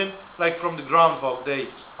labyrinth, like from the Groundhog Day.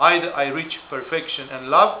 Either I reach perfection and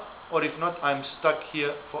love, or if not, I'm stuck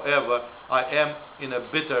here forever. I am in a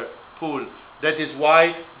bitter pool. That is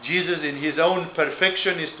why Jesus, in his own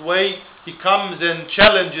perfectionist way, he comes and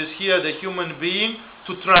challenges here the human being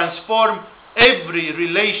to transform every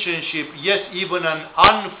relationship, yes, even an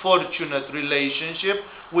unfortunate relationship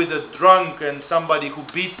with a drunk and somebody who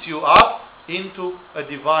beats you up, into a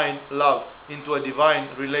divine love, into a divine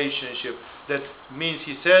relationship. That means,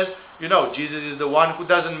 he says, you know, Jesus is the one who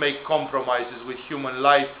doesn't make compromises with human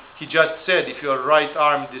life. He just said, if your right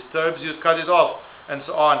arm disturbs you, cut it off, and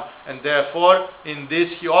so on. And therefore, in this,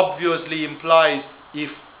 he obviously implies, if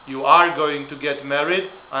you are going to get married,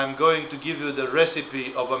 I'm going to give you the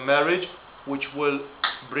recipe of a marriage which will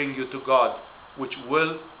bring you to God, which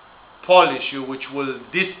will polish you, which will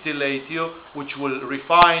distillate you, which will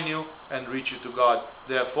refine you and reach you to God.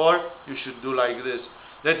 Therefore, you should do like this.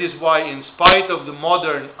 That is why, in spite of the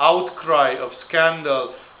modern outcry of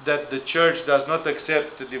scandal that the church does not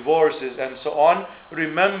accept divorces and so on,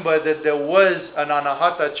 remember that there was an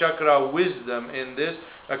Anahata Chakra wisdom in this,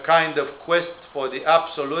 a kind of quest for the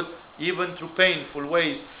absolute, even through painful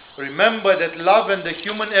ways. Remember that love and the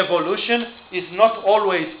human evolution is not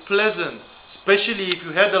always pleasant, especially if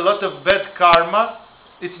you had a lot of bad karma.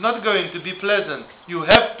 It's not going to be pleasant. You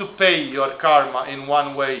have to pay your karma in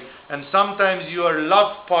one way. And sometimes your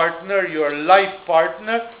love partner, your life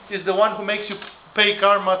partner, is the one who makes you pay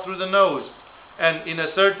karma through the nose. And in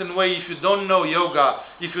a certain way, if you don't know yoga,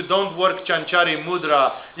 if you don't work Chanchari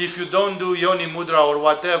Mudra, if you don't do Yoni Mudra or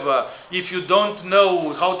whatever, if you don't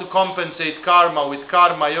know how to compensate karma with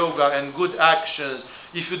karma yoga and good actions,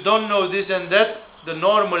 if you don't know this and that, the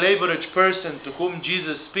normal average person to whom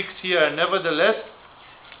Jesus speaks here, nevertheless,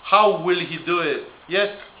 how will he do it?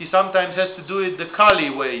 Yes, he sometimes has to do it the Kali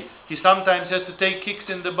way. He sometimes has to take kicks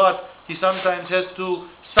in the butt. He sometimes has to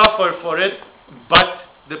suffer for it. But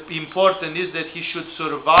the important is that he should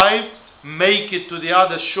survive, make it to the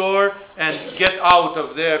other shore, and get out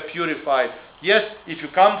of there purified. Yes, if you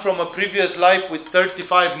come from a previous life with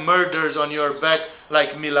 35 murders on your back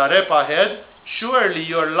like Milarepa had, surely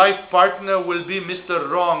your life partner will be Mr.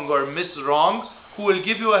 Wrong or Miss Wrong, who will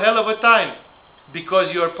give you a hell of a time.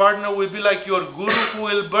 Because your partner will be like your guru, who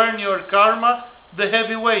will burn your karma the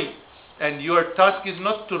heavy way. And your task is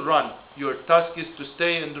not to run. Your task is to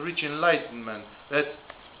stay and reach enlightenment. That's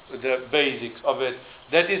the basics of it.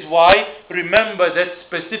 That is why, remember, that's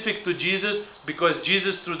specific to Jesus, because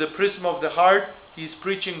Jesus, through the prism of the heart, he's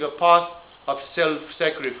preaching a path of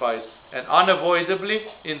self-sacrifice. And unavoidably,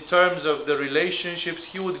 in terms of the relationships,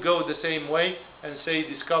 he would go the same way and say,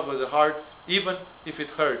 discover the heart, even if it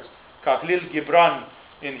hurts. Khalil Gibran,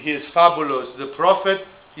 in his Fabulous, the Prophet,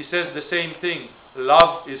 he says the same thing.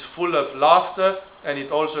 Love is full of laughter, and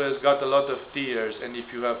it also has got a lot of tears. And if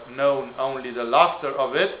you have known only the laughter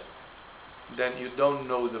of it, then you don't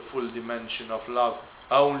know the full dimension of love.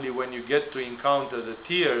 Only when you get to encounter the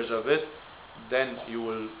tears of it, then you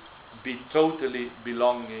will be totally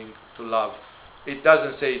belonging to love. It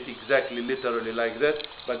doesn't say it exactly literally like that,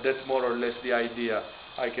 but that's more or less the idea.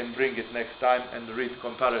 I can bring it next time and read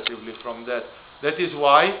comparatively from that. That is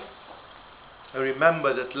why,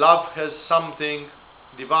 remember that love has something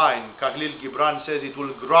divine. Khalil Gibran says it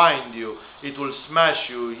will grind you, it will smash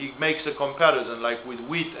you. He makes a comparison like with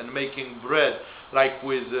wheat and making bread, like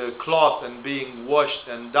with cloth and being washed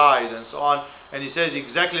and dyed and so on. And he says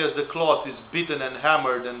exactly as the cloth is beaten and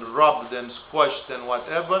hammered and rubbed and squashed and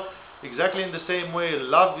whatever, Exactly in the same way,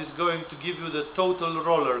 love is going to give you the total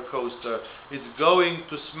roller coaster. It's going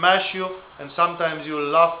to smash you, and sometimes you'll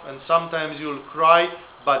laugh and sometimes you'll cry,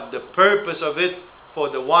 but the purpose of it, for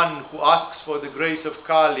the one who asks for the grace of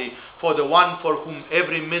Kali, for the one for whom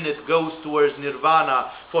every minute goes towards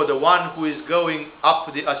nirvana, for the one who is going up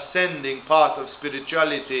the ascending path of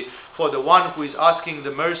spirituality, for the one who is asking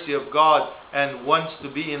the mercy of God and wants to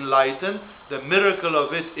be enlightened, the miracle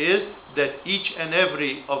of it is that each and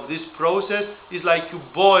every of this process is like you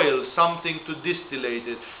boil something to distillate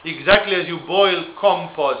it. Exactly as you boil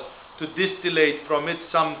compost to distillate from it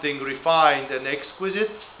something refined and exquisite,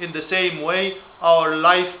 in the same way our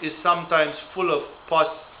life is sometimes full of pus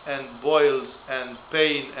and boils and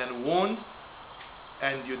pain and wounds,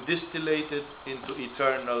 and you distillate it into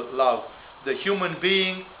eternal love. The human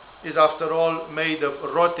being is, after all, made of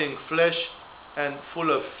rotting flesh and full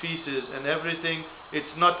of feces and everything.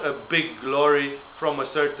 It's not a big glory from a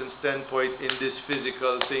certain standpoint in this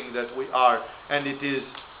physical thing that we are. And it is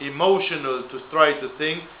emotional to try to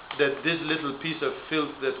think that this little piece of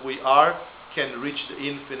filth that we are can reach the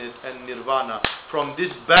infinite and nirvana. From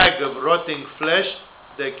this bag of rotting flesh,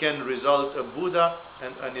 there can result a Buddha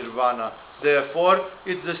and a nirvana. Therefore,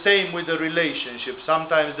 it's the same with the relationship.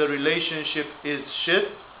 Sometimes the relationship is shit,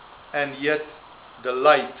 and yet the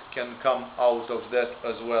light can come out of that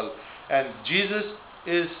as well. And Jesus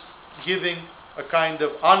is giving a kind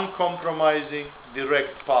of uncompromising,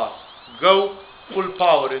 direct path. Go full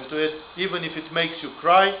power into it, even if it makes you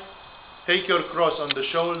cry. Take your cross on the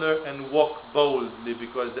shoulder and walk boldly,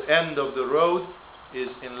 because the end of the road is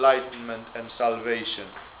enlightenment and salvation.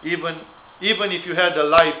 Even if you had a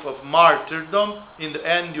life of martyrdom, in the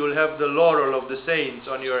end you'll have the laurel of the saints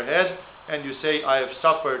on your head, and you say, I have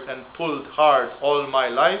suffered and pulled hard all my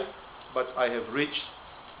life, but I have reached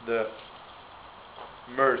the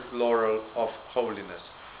mirth laurel of holiness.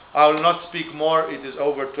 I will not speak more. It is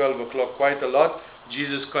over 12 o'clock, quite a lot.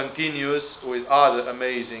 Jesus continues with other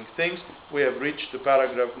amazing things. We have reached to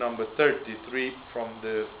paragraph number 33 from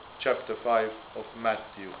the chapter 5 of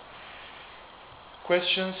Matthew.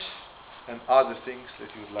 Questions and other things that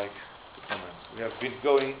you would like to comment? We have been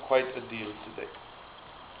going quite a deal today.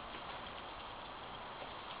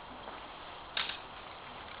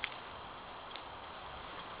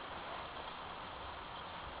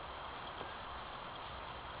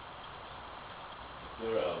 If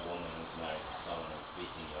you're a woman who's married to someone who's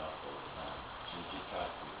beating you up all the time, shouldn't you try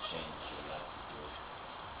to change your attitude?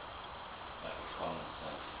 Like a common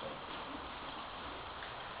sense thing.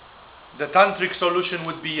 The tantric solution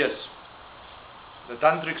would be yes. The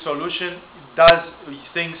tantric solution does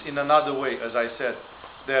things in another way, as I said.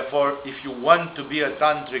 Therefore, if you want to be a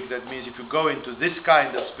tantric, that means if you go into this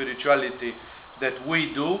kind of spirituality that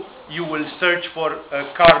we do, you will search for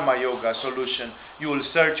a karma yoga solution. You will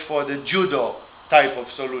search for the judo type of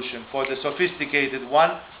solution, for the sophisticated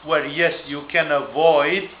one, where yes, you can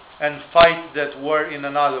avoid and fight that war in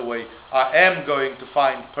another way. I am going to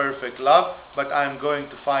find perfect love, but I'm going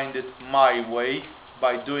to find it my way,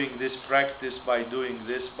 by doing this practice, by doing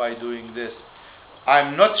this, by doing this.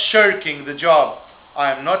 I'm not shirking the job.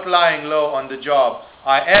 I'm not lying low on the job.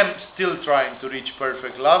 I am still trying to reach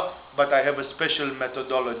perfect love, but I have a special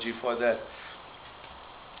methodology for that.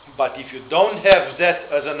 But if you don't have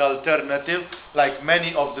that as an alternative, like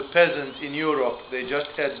many of the peasants in Europe, they just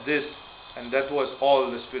had this, and that was all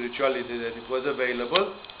the spirituality that it was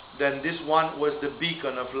available, then this one was the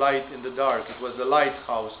beacon of light in the dark. It was the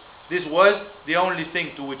lighthouse. This was the only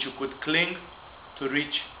thing to which you could cling to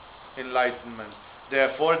reach enlightenment.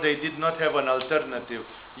 Therefore, they did not have an alternative.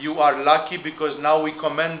 You are lucky because now we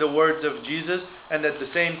commend the words of Jesus, and at the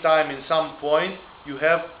same time, in some point, you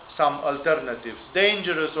have some alternatives.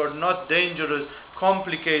 Dangerous or not dangerous,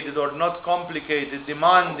 complicated or not complicated,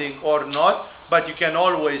 demanding or not, but you can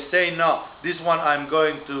always say, no, this one I'm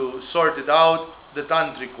going to sort it out the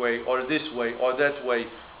tantric way, or this way, or that way.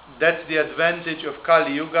 That's the advantage of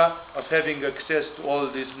Kali Yuga, of having access to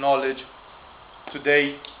all this knowledge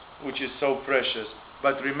today, which is so precious.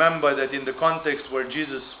 But remember that in the context where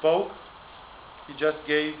Jesus spoke, he just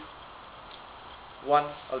gave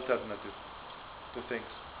one alternative to things.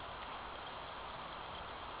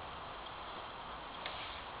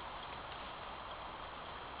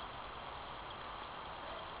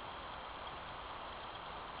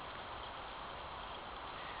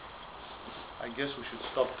 I guess we should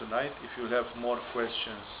stop tonight. If you have more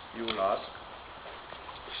questions, you will ask.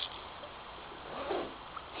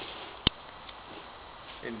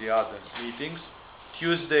 In the other meetings.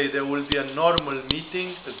 Tuesday there will be a normal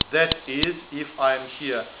meeting. That is if I am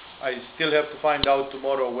here. I still have to find out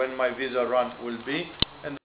tomorrow when my visa run will be.